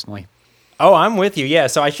 personally. Oh, I'm with you. Yeah.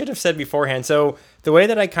 So I should have said beforehand. So the way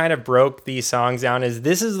that I kind of broke these songs down is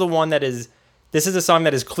this is a song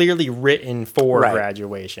that is clearly written for Right.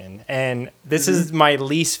 graduation. And this is my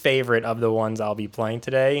least favorite of the ones I'll be playing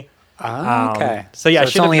today. Okay. So yeah,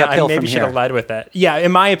 it's only uphill I maybe from should have here. led with that. Yeah,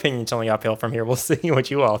 in my opinion, it's only uphill from here. We'll see what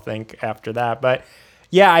you all think after that. But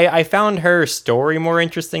yeah, I found her story more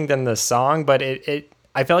interesting than the song, but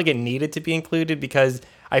I felt like it needed to be included because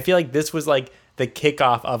I feel like this was like the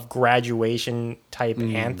kickoff of graduation type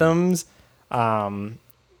anthems.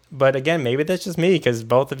 But again, maybe that's just me because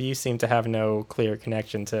both of you seem to have no clear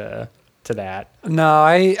connection to that. No,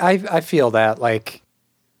 I feel that like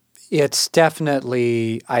it's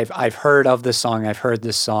definitely I've heard of this song. I've heard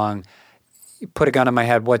this song. Put a gun in my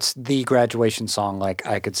head. What's the graduation song? Like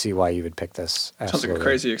I could see why you would pick this. Sounds Absolutely. like a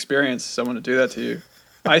crazy experience. Someone to do that to you.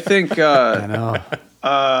 I think. I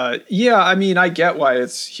know. Yeah, I mean, I get why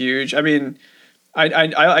it's huge. I mean,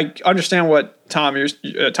 I understand what Thomas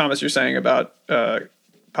you're saying about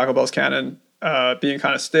Pachelbel's Canon being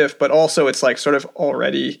kind of stiff, but also it's like sort of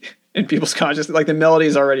already in people's consciousness. Like the melody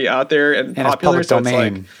is already out there and And it's popular, public so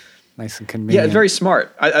domain. it's like Nice and convenient. yeah, very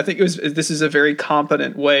smart. I think this is a very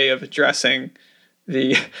competent way of addressing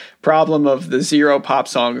the problem of the zero pop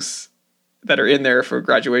songs that are in there for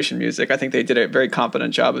graduation music. I think they did a very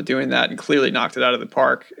competent job of doing that and clearly knocked it out of the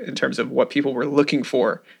park in terms of what people were looking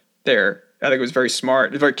for there. I think it was very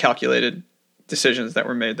smart, very calculated decisions that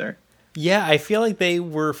were made there. Yeah, I feel like they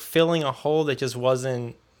were filling a hole that just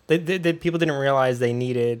wasn't that people didn't realize they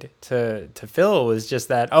needed to fill. It was just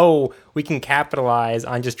that, oh, we can capitalize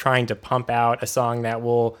on just trying to pump out a song that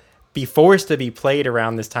will be forced to be played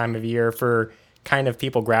around this time of year for kind of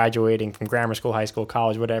people graduating from grammar school, high school,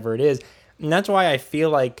 college, whatever it is. And that's why I feel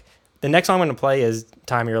like the next song I'm going to play is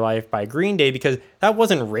Time of Your Life by Green Day, because that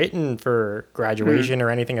wasn't written for graduation or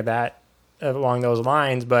anything of that along those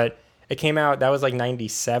lines, but it came out, that was like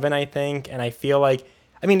 97, I think. And I feel like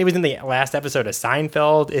I mean, it was in the last episode of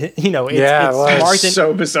Seinfeld. It's it was. marked in,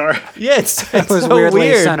 So bizarre. yeah, it's It was so weirdly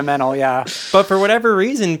weird. sentimental, yeah. But for whatever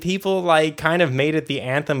reason, people like kind of made it the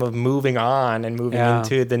anthem of moving on and moving Yeah.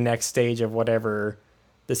 into the next stage of whatever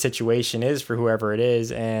the situation is for whoever it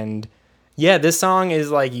is. And yeah, this song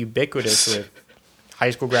is like ubiquitous with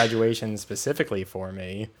high school graduation specifically for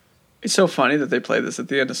me. It's so funny that they play this at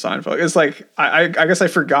the end of Seinfeld. It's like, I guess I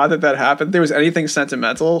forgot that happened. There was anything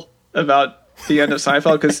sentimental about the end of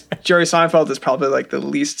Seinfeld, because Jerry Seinfeld is probably like the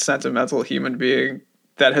least sentimental human being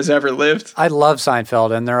that has ever lived. I love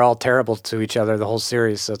Seinfeld, and they're all terrible to each other the whole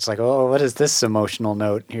series. So it's like, oh, what is this emotional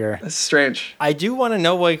note here? It's strange. I do want to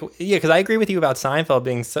know, like, yeah, because I agree with you about Seinfeld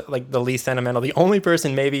being like the least sentimental. The only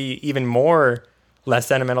person maybe even more less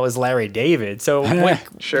sentimental is Larry David. So, like,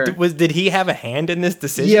 Sure. did he have a hand in this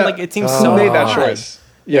decision? Yeah. Like, it seems Who so made that odd. choice?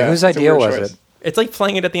 Yeah, whose it's a idea weird was choice. it? It's like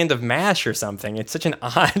playing it at the end of MASH or something. It's such an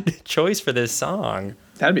odd choice for this song.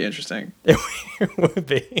 That'd be interesting. It would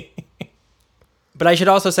be. But I should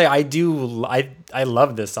also say I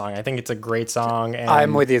love this song. I think it's a great song. And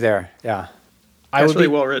I'm with you there. Yeah. I That's would really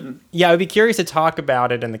be, well written. yeah, I would be curious to talk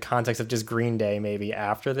about it in the context of just Green Day maybe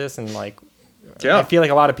after this. And like, Yeah. I feel like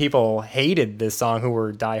a lot of people hated this song who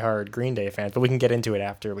were diehard Green Day fans, but we can get into it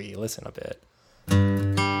after we listen a bit.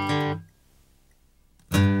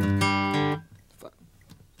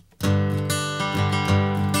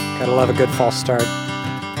 Gotta love a good false start.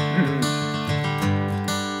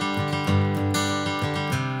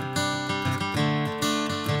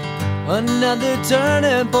 Another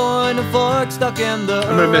turning point, a fork stuck in the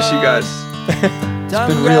I'm gonna miss you guys. Time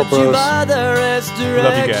been real, grabs you bros. by the wrist,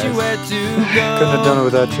 directs guys. you where to go. Couldn't have done it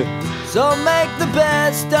without you. So make the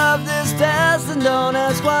best of this test and don't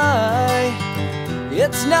ask why.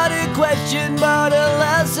 It's not a question but a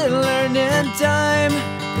lesson learned in time.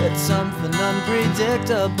 It's something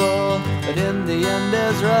unpredictable, but in the end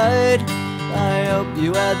is right. I hope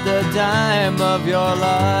you had the time of your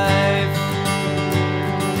life.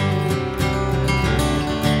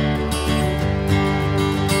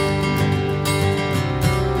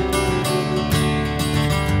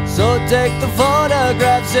 So take the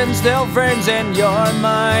photographs and still frames in your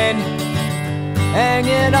mind,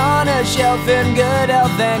 hanging on a shelf in good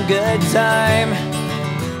health and good time.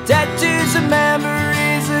 Tattoos and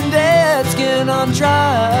memories and dead skin on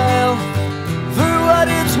trial. For what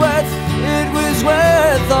it's worth, it was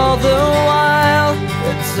worth all the while.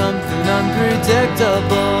 It's something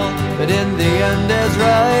unpredictable, but in the end is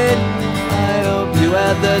right. I hope you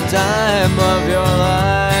had the time of your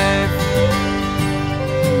life.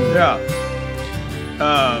 Yeah.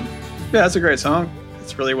 Yeah, that's a great song.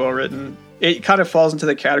 It's really well written. It kind of falls into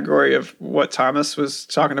the category of what Thomas was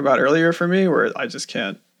talking about earlier for me, where I just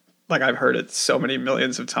can't, like, I've heard it so many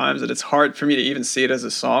millions of times that it's hard for me to even see it as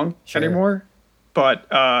a song anymore. But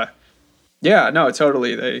yeah, no,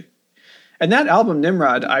 totally. And that album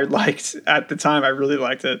Nimrod, I liked at the time. I really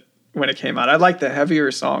liked it when it came out. I liked the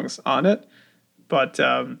heavier songs on it, but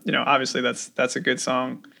obviously that's a good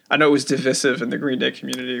song. I know it was divisive in the Green Day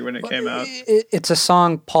community when it came out. It's a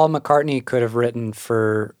song Paul McCartney could have written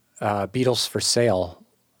for Beatles for Sale.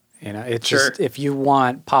 You know, it's Sure. just, if you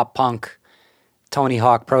want pop punk, Tony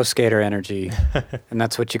Hawk Pro Skater energy, and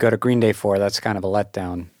that's what you go to Green Day for, that's kind of a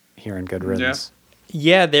letdown here in Good Riddance.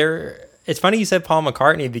 Yeah, it's funny you said Paul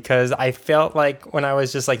McCartney, because I felt like when I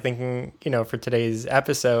was just like thinking, for today's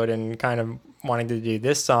episode and kind of wanting to do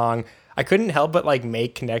this song, I couldn't help but like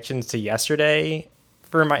make connections to Yesterday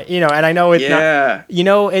for my, and I know it's not,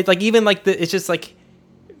 it's like, even like it's just like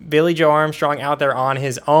Billy Joe Armstrong out there on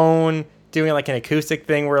his own doing like an acoustic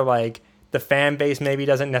thing where like the fan base maybe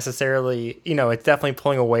doesn't necessarily, it's definitely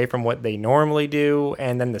pulling away from what they normally do.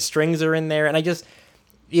 And then the strings are in there. And I just,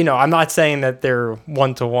 I'm not saying that they're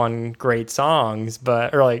one-to-one great songs,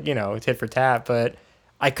 or like, tit for tat, but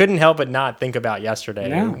I couldn't help but not think about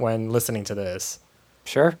Yesterday when listening to this.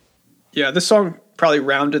 Sure. Yeah, this song probably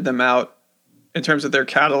rounded them out in terms of their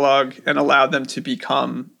catalog and allowed them to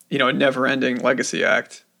become, a never-ending legacy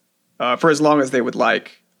act for as long as they would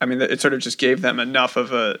like. I mean, it sort of just gave them enough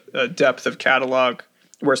of a depth of catalog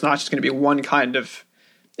where it's not just going to be one kind of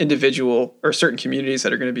individual or certain communities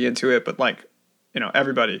that are going to be into it, but like,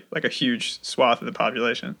 everybody, like a huge swath of the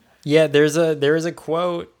population. Yeah, there is a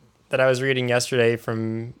quote that I was reading yesterday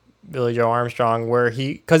from Billy Joe Armstrong where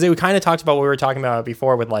because it kind of talks about what we were talking about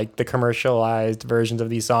before with like the commercialized versions of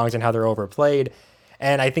these songs and how they're overplayed.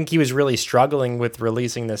 And I think he was really struggling with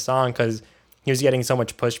releasing this song because he was getting so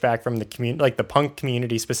much pushback from the community, like the punk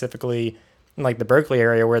community specifically, in like the Berkeley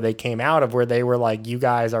area where they came out of, where they were like, you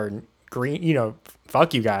guys are green,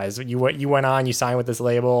 fuck you guys. You went on, you signed with this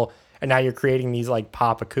label, and now you're creating these like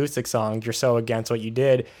pop acoustic songs. You're so against what you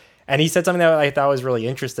did. And he said something that I thought was really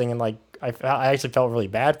interesting, and like I actually felt really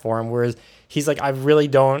bad for him, whereas he's like,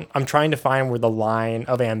 I'm trying to find where the line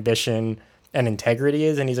of ambition and integrity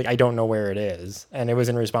is, and he's like, I don't know where it is. And it was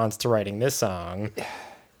in response to writing this song.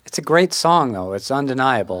 It's a great song, though. It's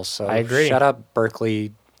undeniable. So I agree. Shut up,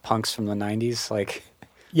 Berkeley punks from the 90s. Like,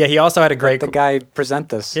 Yeah, he also had a let great the guy present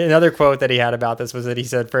this. another quote that he had about this was that he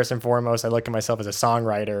said, first and foremost, I look at myself as a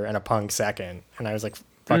songwriter and a punk second. And I was like,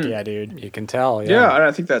 fuck yeah, dude. You can tell. Yeah,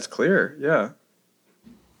 I think that's clear. Yeah.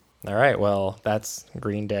 All right, well, that's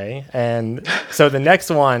Green Day. And so the next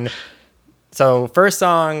one, so first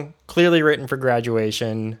song, clearly written for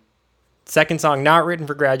graduation. Second song, not written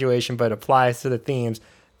for graduation, but applies to the themes.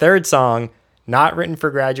 Third song, not written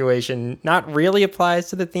for graduation, not really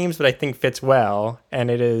applies to the themes, but I think fits well.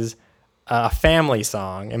 And it is a family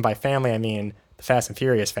song. And by family, I mean the Fast and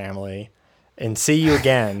Furious family. And See You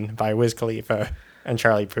Again by Wiz Khalifa and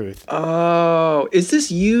Charlie Puth. Oh, is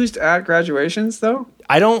this used at graduations though?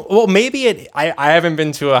 Maybe I haven't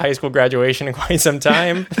been to a high school graduation in quite some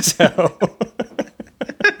time.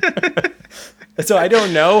 So I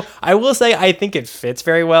don't know. I will say I think it fits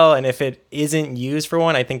very well. And if it isn't used for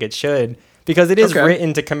one, I think it should. Because it is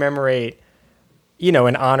written to commemorate,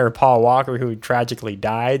 and honor Paul Walker, who tragically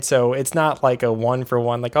died. So it's not like a one for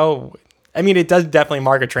one, like, it does definitely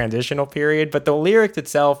mark a transitional period, but the lyrics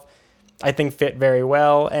itself, I think, fit very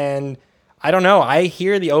well. And I don't know, I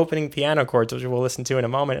hear the opening piano chords, which we'll listen to in a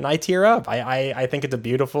moment, and I tear up. I think it's a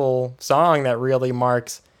beautiful song that really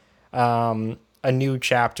marks a new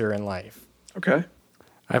chapter in life. Okay.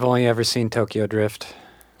 I've only ever seen Tokyo Drift.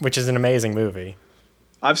 Which is an amazing movie.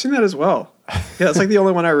 I've seen that as well. Yeah, it's like the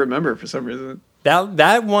only one I remember for some reason.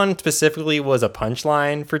 That one specifically was a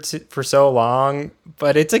punchline for so long,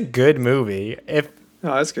 but it's a good movie. Oh,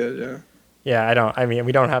 that's good, yeah. Yeah,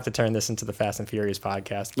 we don't have to turn this into the Fast and Furious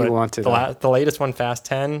podcast, but You want to, the latest one, Fast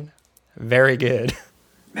 10, very good.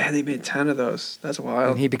 Man, they made 10 of those. That's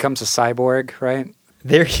wild. And he becomes a cyborg, right?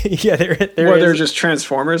 They're just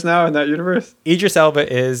Transformers now in that universe? Idris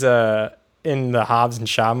Elba is in the Hobbs and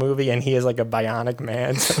Shaw movie, and he is like a bionic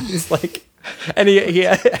man. So he's like, and he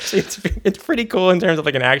actually, it's pretty cool in terms of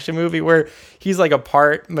like an action movie where he's like a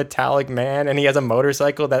part metallic man, and he has a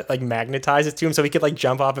motorcycle that like magnetizes to him, so he could like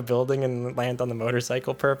jump off a building and land on the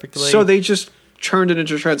motorcycle perfectly. So they just turned it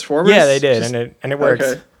into Transformers? Yeah, they did, and it works.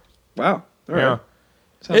 Okay. Wow. All right. Yeah.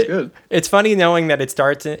 Sounds good. It's funny knowing that it's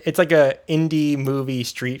like a indie movie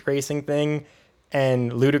street racing thing,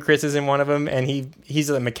 and Ludacris is in one of them, and he's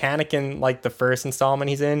a mechanic in like the first installment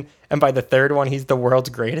he's in, and by the third one he's the world's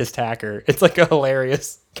greatest hacker. It's like a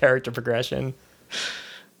hilarious character progression.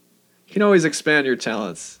 You can always expand your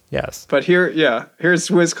talents. Yes. But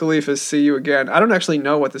here's Wiz Khalifa's See You Again. I don't actually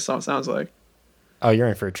know what this song sounds like. Oh, you're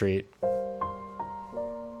in for a treat.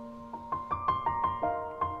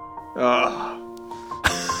 Oh.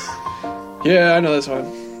 Yeah, I know this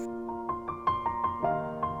one.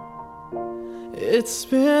 It's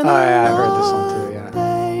been I heard this one too, yeah.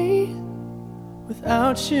 day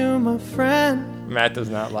without you, my friend. Matt does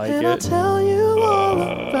not like And I'll it. tell you all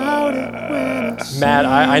about it when I see Matt,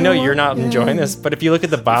 I know you you're not again. enjoying this, but if you look at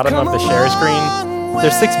the bottom of the share screen,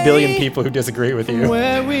 there's 6 billion people who disagree with you.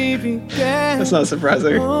 Where we began. That's not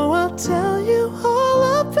surprising. Oh, I'll tell you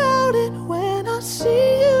all about it when I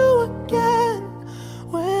see you again.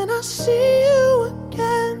 When I see you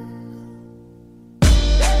again.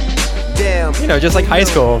 Just like high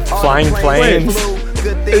school, flying planes.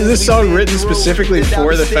 Is this song written specifically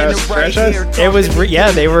for the Fast franchise? It was,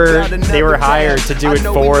 they were hired to do it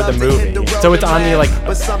for the movie. So it's on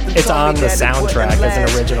it's on the soundtrack as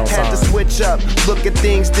an original Had to song. switch up, look at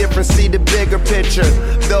things different, see the bigger picture.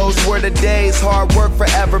 Those were the days, hard work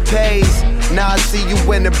forever pays. Now I see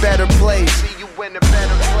you in a better place.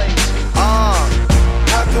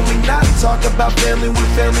 How can we not talk about family when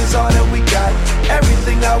family's all that we got?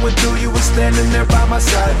 Everything I would do, you were standing there by my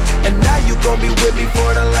side. And now you gon' be with me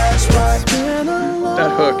for the last ride.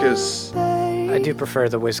 That hook is... I do prefer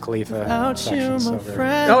the Wiz Khalifa sections over.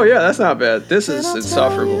 Oh yeah, that's not bad. This is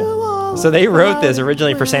insufferable. So they wrote this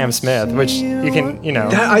originally for Sam Smith, which you can,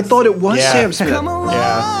 I thought it was Yeah. Sam Smith.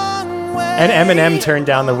 yeah. And Eminem turned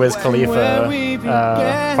down the Wiz Khalifa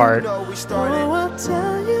part. Oh, I'll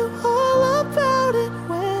tell you all about it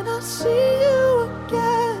when I see you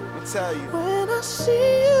again. When I see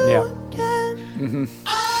you again.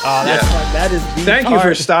 Oh, that is the Thank you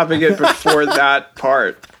for stopping it before that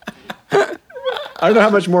part. I don't know how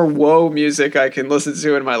much more woe music I can listen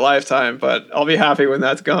to in my lifetime, but I'll be happy when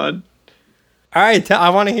that's gone. All right, I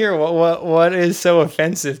want to hear what is so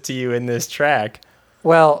offensive to you in this track.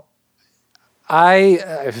 Well,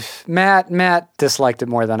 Matt disliked it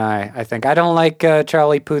more than I think. I don't like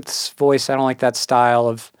Charlie Puth's voice. I don't like that style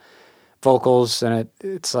of vocals, and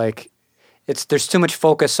it's like there's too much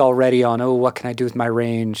focus already on what can I do with my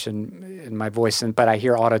range and my voice, but I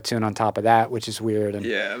hear auto-tune on top of that, which is weird. And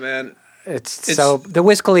yeah, man. So the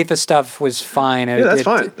Wiz Khalifa stuff was fine. That's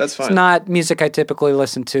fine. That's fine. It's not music I typically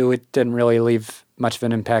listen to. It didn't really leave much of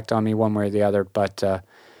an impact on me one way or the other, but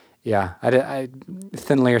yeah,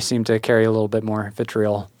 Thin Layer seemed to carry a little bit more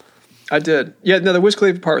vitriol. I did. Yeah, no, the Wiz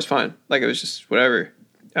Khalifa part was fine. Like, it was just whatever.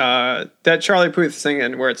 That Charlie Puth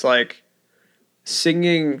singing where it's like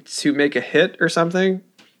singing to make a hit or something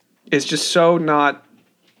is just so not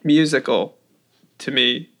musical to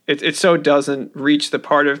me. It so doesn't reach the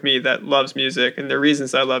part of me that loves music and the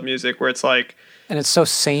reasons I love music, where it's like... And it's so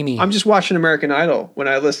samey. I'm just watching American Idol when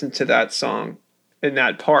I listen to that song, and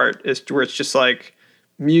that part is where it's just like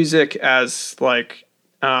music as like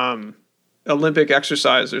Olympic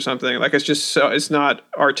exercise or something. Like, it's just so, it's not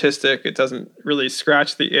artistic. It doesn't really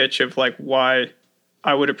scratch the itch of like why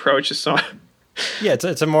I would approach a song. Yeah,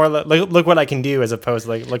 it's a more look what I can do, as opposed to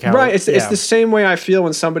like look how... Right, it's the same way I feel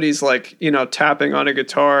when somebody's like, tapping on a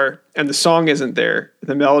guitar and the song isn't there,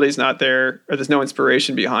 the melody's not there, or there's no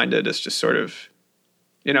inspiration behind it. It's just sort of,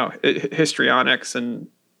 histrionics and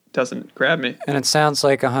doesn't grab me. And it sounds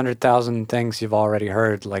like 100,000 things you've already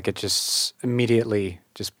heard. Like, it just immediately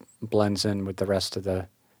just blends in with the rest of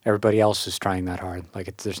everybody else who's trying that hard.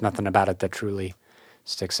 Like, there's nothing about it that truly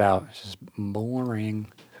sticks out. It's just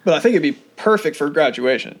boring. But I think it'd be perfect for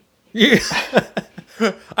graduation. Yeah.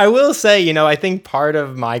 I will say, I think part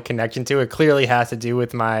of my connection to it clearly has to do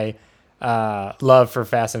with my love for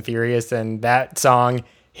Fast and Furious, and that song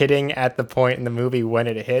hitting at the point in the movie when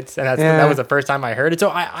it hits. And that was the first time I heard it. So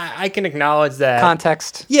I can acknowledge that.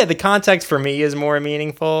 Context. Yeah, the context for me is more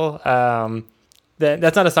meaningful.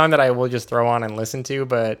 That's not a song that I will just throw on and listen to,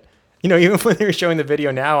 but, even when they're showing the video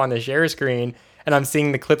now on the share screen, and I'm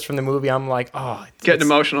seeing the clips from the movie, I'm like, getting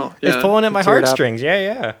emotional. Yeah. It's pulling at my heartstrings.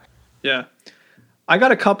 Yeah. I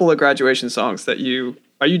got a couple of graduation songs that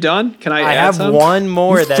are you done? Can I add have some? one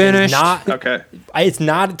more that finished? Is not. Okay. It's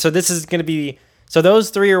not. So this is going to be. So those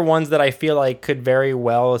three are ones that I feel like could very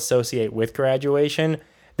well associate with graduation.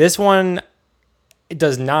 This one, it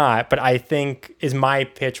does not, but I think is my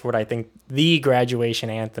pitch what I think the graduation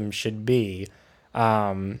anthem should be.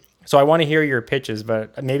 So I want to hear your pitches,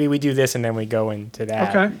 but maybe we do this and then we go into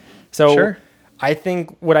that. Okay. So sure. I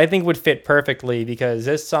think would fit perfectly, because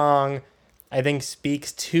this song, I think,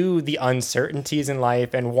 speaks to the uncertainties in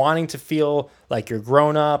life and wanting to feel like you're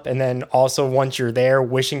grown up. And then also, once you're there,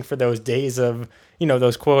 wishing for those days of,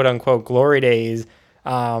 those quote unquote glory days.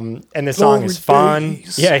 And this song is fun.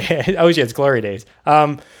 Days. Yeah. Oh yeah, it's glory days.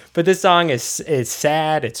 But this song is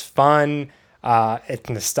sad. It's fun. It's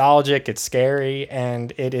nostalgic, it's scary,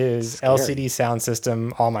 and it is LCD Sound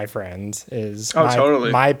System, All My Friends is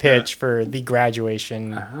totally. my pitch for the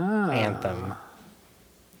graduation anthem.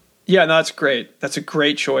 Yeah, no, that's great. That's a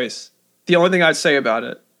great choice. The only thing I'd say about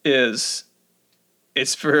it is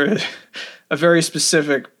it's for a very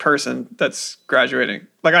specific person that's graduating.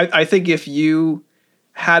 Like, I think if you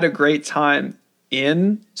had a great time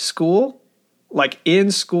in school,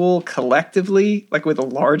 collectively, like with a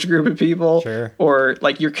large group of people, sure, or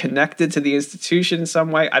like you're connected to the institution in some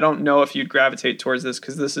way, I don't know if you'd gravitate towards this,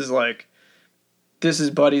 because this is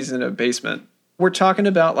buddies in a basement. We're talking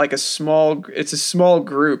about like it's a small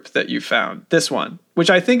group that you found, this one, which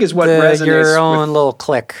I think is what resonates. Your own little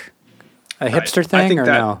clique. A hipster thing, I think or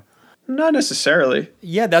no? Not necessarily.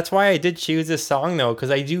 Yeah, that's why I did choose this song, though,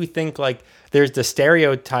 because I do think like there's the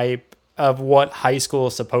stereotype of what high school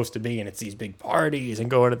is supposed to be, and it's these big parties and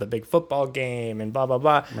going to the big football game and blah blah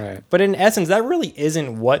blah. Right. But in essence, that really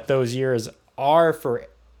isn't what those years are for.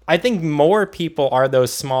 I think more people are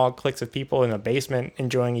those small cliques of people in a basement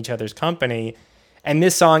enjoying each other's company, and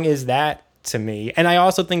this song is that to me. And I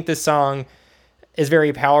also think this song is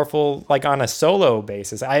very powerful, like on a solo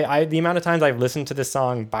basis. I the amount of times I've listened to this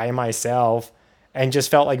song by myself and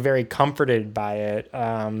just felt like very comforted by it.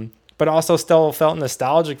 But also still felt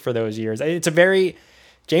nostalgic for those years.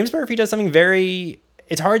 James Murphy does something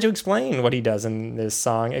it's hard to explain what he does in this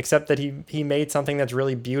song, except that he made something that's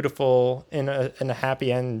really beautiful in a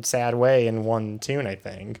happy and sad way in one tune, I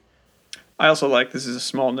think. I also like, this is a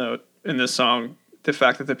small note in this song, the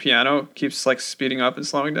fact that the piano keeps like speeding up and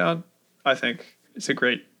slowing down. I think it's a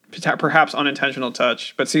great, perhaps unintentional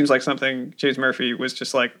touch, but seems like something James Murphy was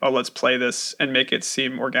just like, oh, let's play this and make it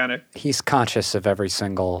seem organic. He's conscious of every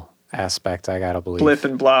single aspect, I gotta believe. Blip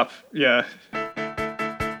and blop, yeah.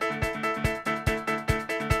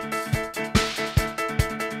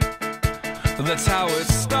 That's how it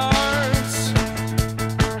starts.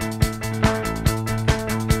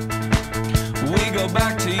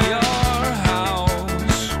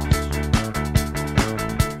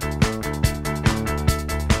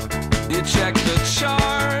 You check the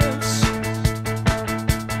charts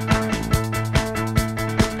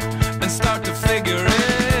and start to figure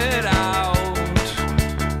it out.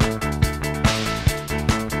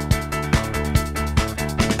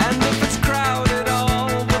 And if it's crowded, all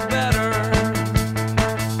the better,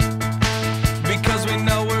 because we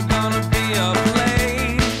know we're gonna be up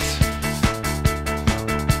late.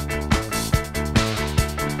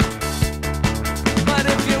 But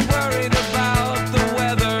if you're worried about the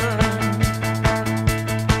weather,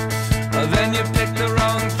 then you pick the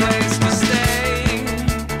wrong place to stay.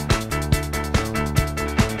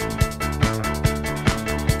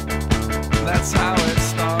 That's how it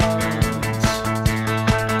starts.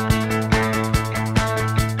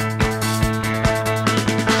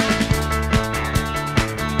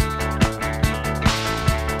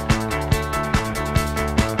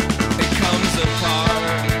 It comes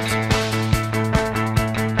apart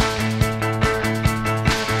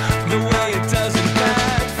the way it does in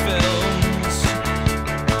bad films,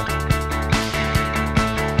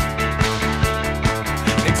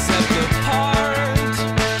 except the part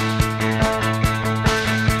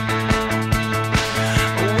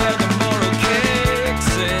where the moral kicks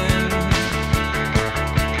in.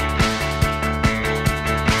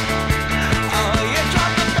 Oh, you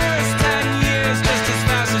drop the first 10 years just as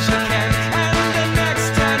fast as you can, and the next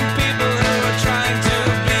 10 people who are trying to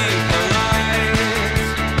be polite.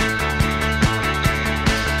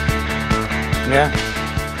 Yeah.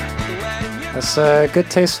 That's a good,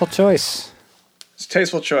 tasteful choice. It's a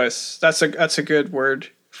tasteful choice. That's a good word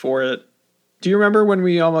for it. Do you remember when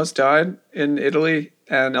we almost died in Italy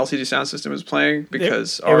and LCD Sound System was playing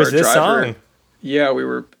because It our was this driver? song. Yeah,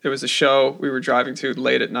 it was a show we were driving to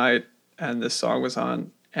late at night, and this song was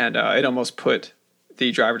on, and it almost put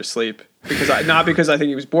the driver to sleep not because I think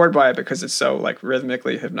he was bored by it, because it's so like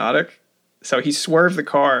rhythmically hypnotic. So he swerved the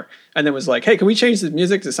car and then was like, "Hey, can we change the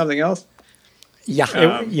music to something else?"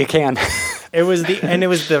 Yeah, you can. It was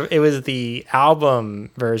the album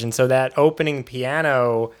version. So that opening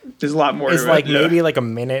piano There's a lot more. is to like it, yeah. maybe like a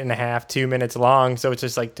minute and a half, 2 minutes long. So it's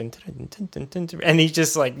just like, dun, dun, dun, dun, dun, dun, and he's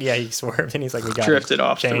just like, yeah, he swerved and he's like, we got Drifted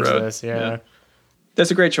off the change road. this. Yeah. That's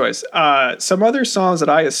a great choice. Some other songs that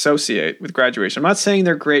I associate with graduation. I'm not saying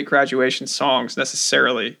they're great graduation songs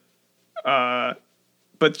necessarily, but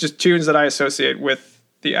just tunes that I associate with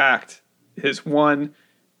the act is one,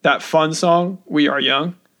 that fun song, "We Are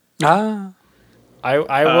Young." Ah, I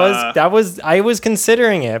was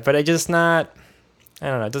considering it, but I don't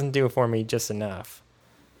know, it doesn't do it for me just enough.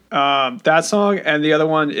 That song, and the other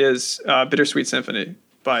one is "Bittersweet Symphony"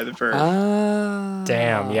 by The Verve.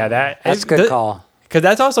 Damn, yeah, that's a good call. Because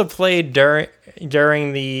that's also played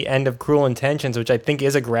during the end of Cruel Intentions, which I think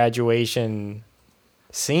is a graduation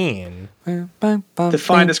scene. The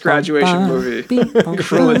finest graduation movie,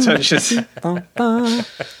 Cruel Intentions.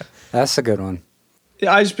 That's a good one.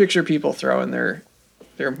 Yeah, I just picture people throwing their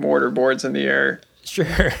mortar boards in the air.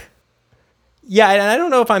 Sure. Yeah, and I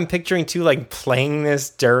don't know if I'm picturing too like playing this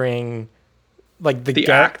during like the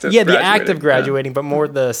act of the act of graduating, graduating, but more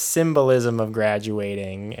the symbolism of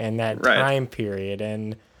graduating and that Right. time period.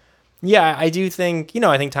 And yeah, I do think,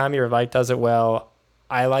 I think Tommy Revive does it well.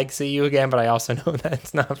 I like See You Again, but I also know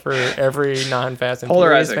that's not for every non-Fast and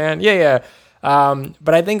Furious Polarizing. fan. Yeah.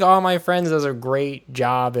 But I think All My Friends does a great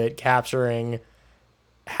job at capturing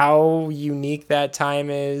how unique that time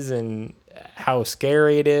is and how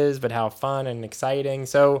scary it is, but how fun and exciting.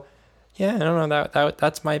 So, yeah, I don't know.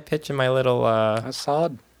 That's my pitch and my little That's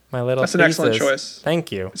solid. That's an excellent thesis. choice.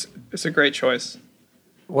 Thank you. It's a great choice.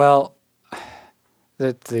 Well,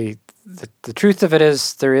 the truth of it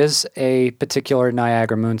is there is a particular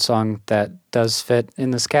Niagara Moon song that does fit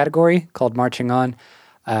in this category called "Marching On."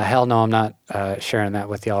 Hell no, I'm not sharing that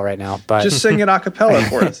with y'all right now. But Just sing it a cappella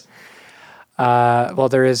for us. well,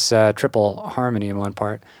 there is triple harmony in one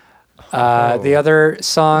part. The other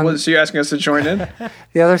song, Well, so you're asking us to join in?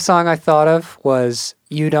 the other song I thought of was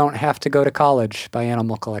 "You Don't Have to Go to College" by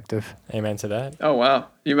Animal Collective. Amen to that. Oh, wow.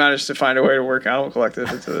 You managed to find a way to work Animal Collective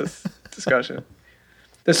into this discussion.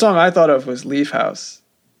 The song I thought of was Leaf House.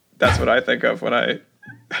 That's what I think of when I'm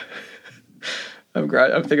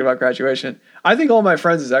thinking about graduation. I think All My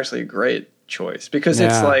Friends is actually a great choice because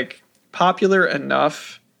it's Yeah. like popular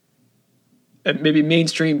enough and maybe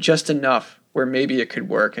mainstream just enough where maybe it could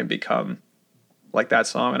work and become like that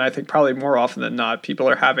song. And I think probably more often than not, people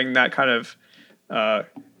are having that kind of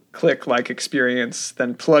click-like experience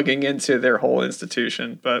than plugging into their whole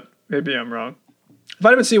institution. But maybe I'm wrong.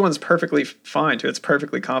 Vitamin C one's perfectly fine too. It's a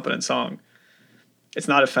perfectly competent song. It's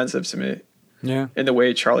not offensive to me Yeah. in the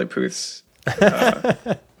way Charlie Puth's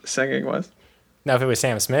singing was. Now, if it was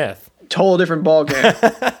Sam Smith, Total different ball game.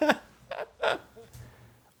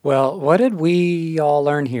 Well, what did we all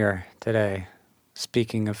learn here today?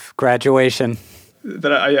 Speaking of graduation.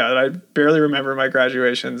 That I barely remember my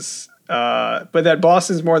graduations. But that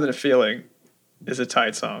Boston's More Than a Feeling is a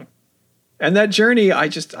tight song. And that Journey, I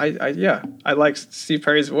like Steve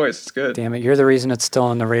Perry's voice. It's good. Damn it, you're the reason it's still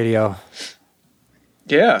on the radio.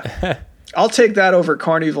 Yeah. I'll take that over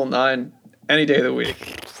Carnival 9 any day of the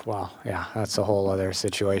week. Well, yeah, that's a whole other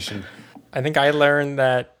situation. I think I learned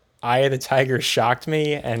that Eye of the Tiger shocked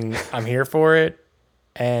me, and I'm here for it,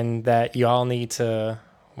 and that you all need to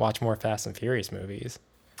watch more Fast and Furious movies.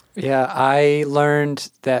 Yeah, I learned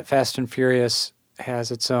that Fast and Furious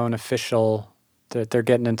has its own official, that they're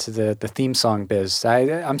getting into the theme song biz.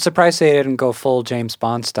 I'm surprised they didn't go full James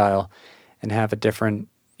Bond style and have a different,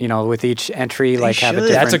 with each entry, have a should.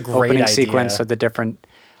 different That's a great opening idea. sequence of the different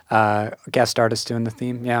guest artists doing the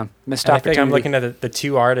theme. Yeah, missed And I opportunity. think I'm looking at the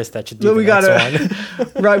two artists that should do We the next gotta,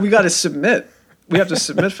 one. right, we got to submit. We have to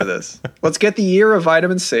submit for this. Let's get the year of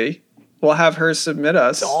Vitamin C. We'll have her submit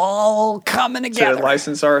us all coming together. to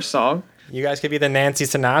license our song. You guys could be the Nancy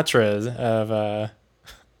Sinatras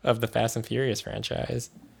of the Fast and Furious franchise.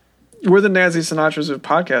 We're the Nancy Sinatras of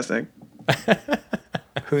podcasting.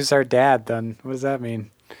 Who's our dad then? What does that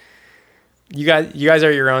mean? You guys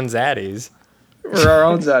are your own zaddies. We're our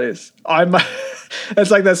own zaddies.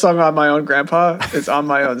 It's like that song On My Own Grandpa. It's On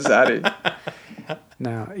My Own Zaddy.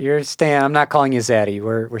 No, you're staying. I'm not calling you Zaddy.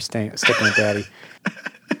 We're sticking with Daddy.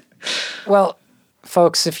 Well,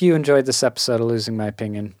 folks, if you enjoyed this episode of Losing My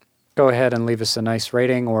Opinion, go ahead and leave us a nice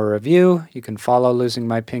rating or a review. You can follow Losing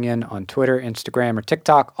My Opinion on Twitter, Instagram, or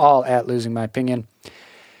TikTok, all at Losing My Opinion.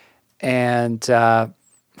 And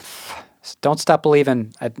don't stop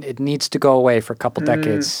believing. It needs to go away for a couple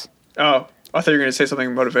decades. Oh, I thought you were going to say something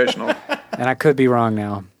motivational. And I could be wrong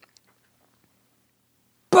now.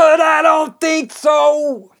 But I don't think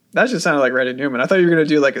so. That just sounded like Randy Newman. I thought you were going to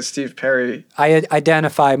do like a Steve Perry. I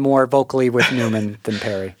identify more vocally with Newman than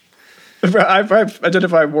Perry. I've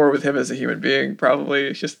identified more with him as a human being,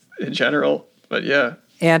 probably just in general. But yeah.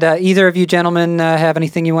 And either of you gentlemen have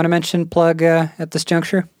anything you want to mention, plug at this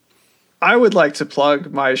juncture? I would like to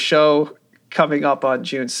plug my show coming up on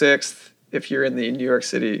June 6th. If you're in the New York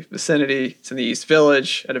City vicinity, it's in the East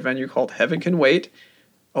Village at a venue called Heaven Can Wait,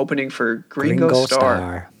 opening for Gringo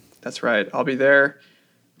Star. That's right. I'll be there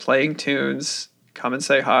playing tunes. Come and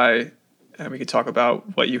say hi, and we can talk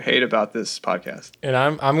about what you hate about this podcast. And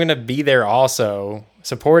I'm going to be there also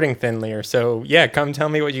supporting Thinlier. So yeah, come tell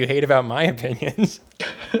me what you hate about my opinions.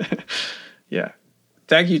 Yeah.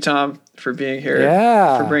 Thank you, Tom, for being here.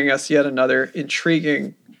 Yeah. For bringing us yet another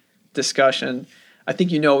intriguing discussion. I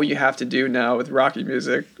think you know what you have to do now with Rocky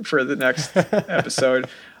music for the next episode.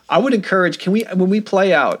 I would encourage, when we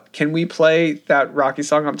play out, can we play that Rocky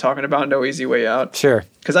song I'm talking about, No Easy Way Out? Sure.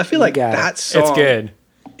 Because I feel like that song It's good.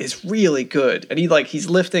 is really good. And he's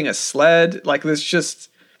lifting a sled. Like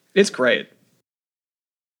it's great.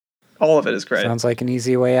 All of it is great. Sounds like an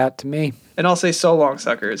easy way out to me. And I'll say so long,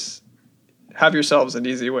 suckers. Have yourselves an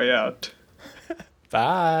easy way out.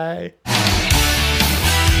 Bye.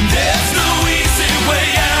 There's no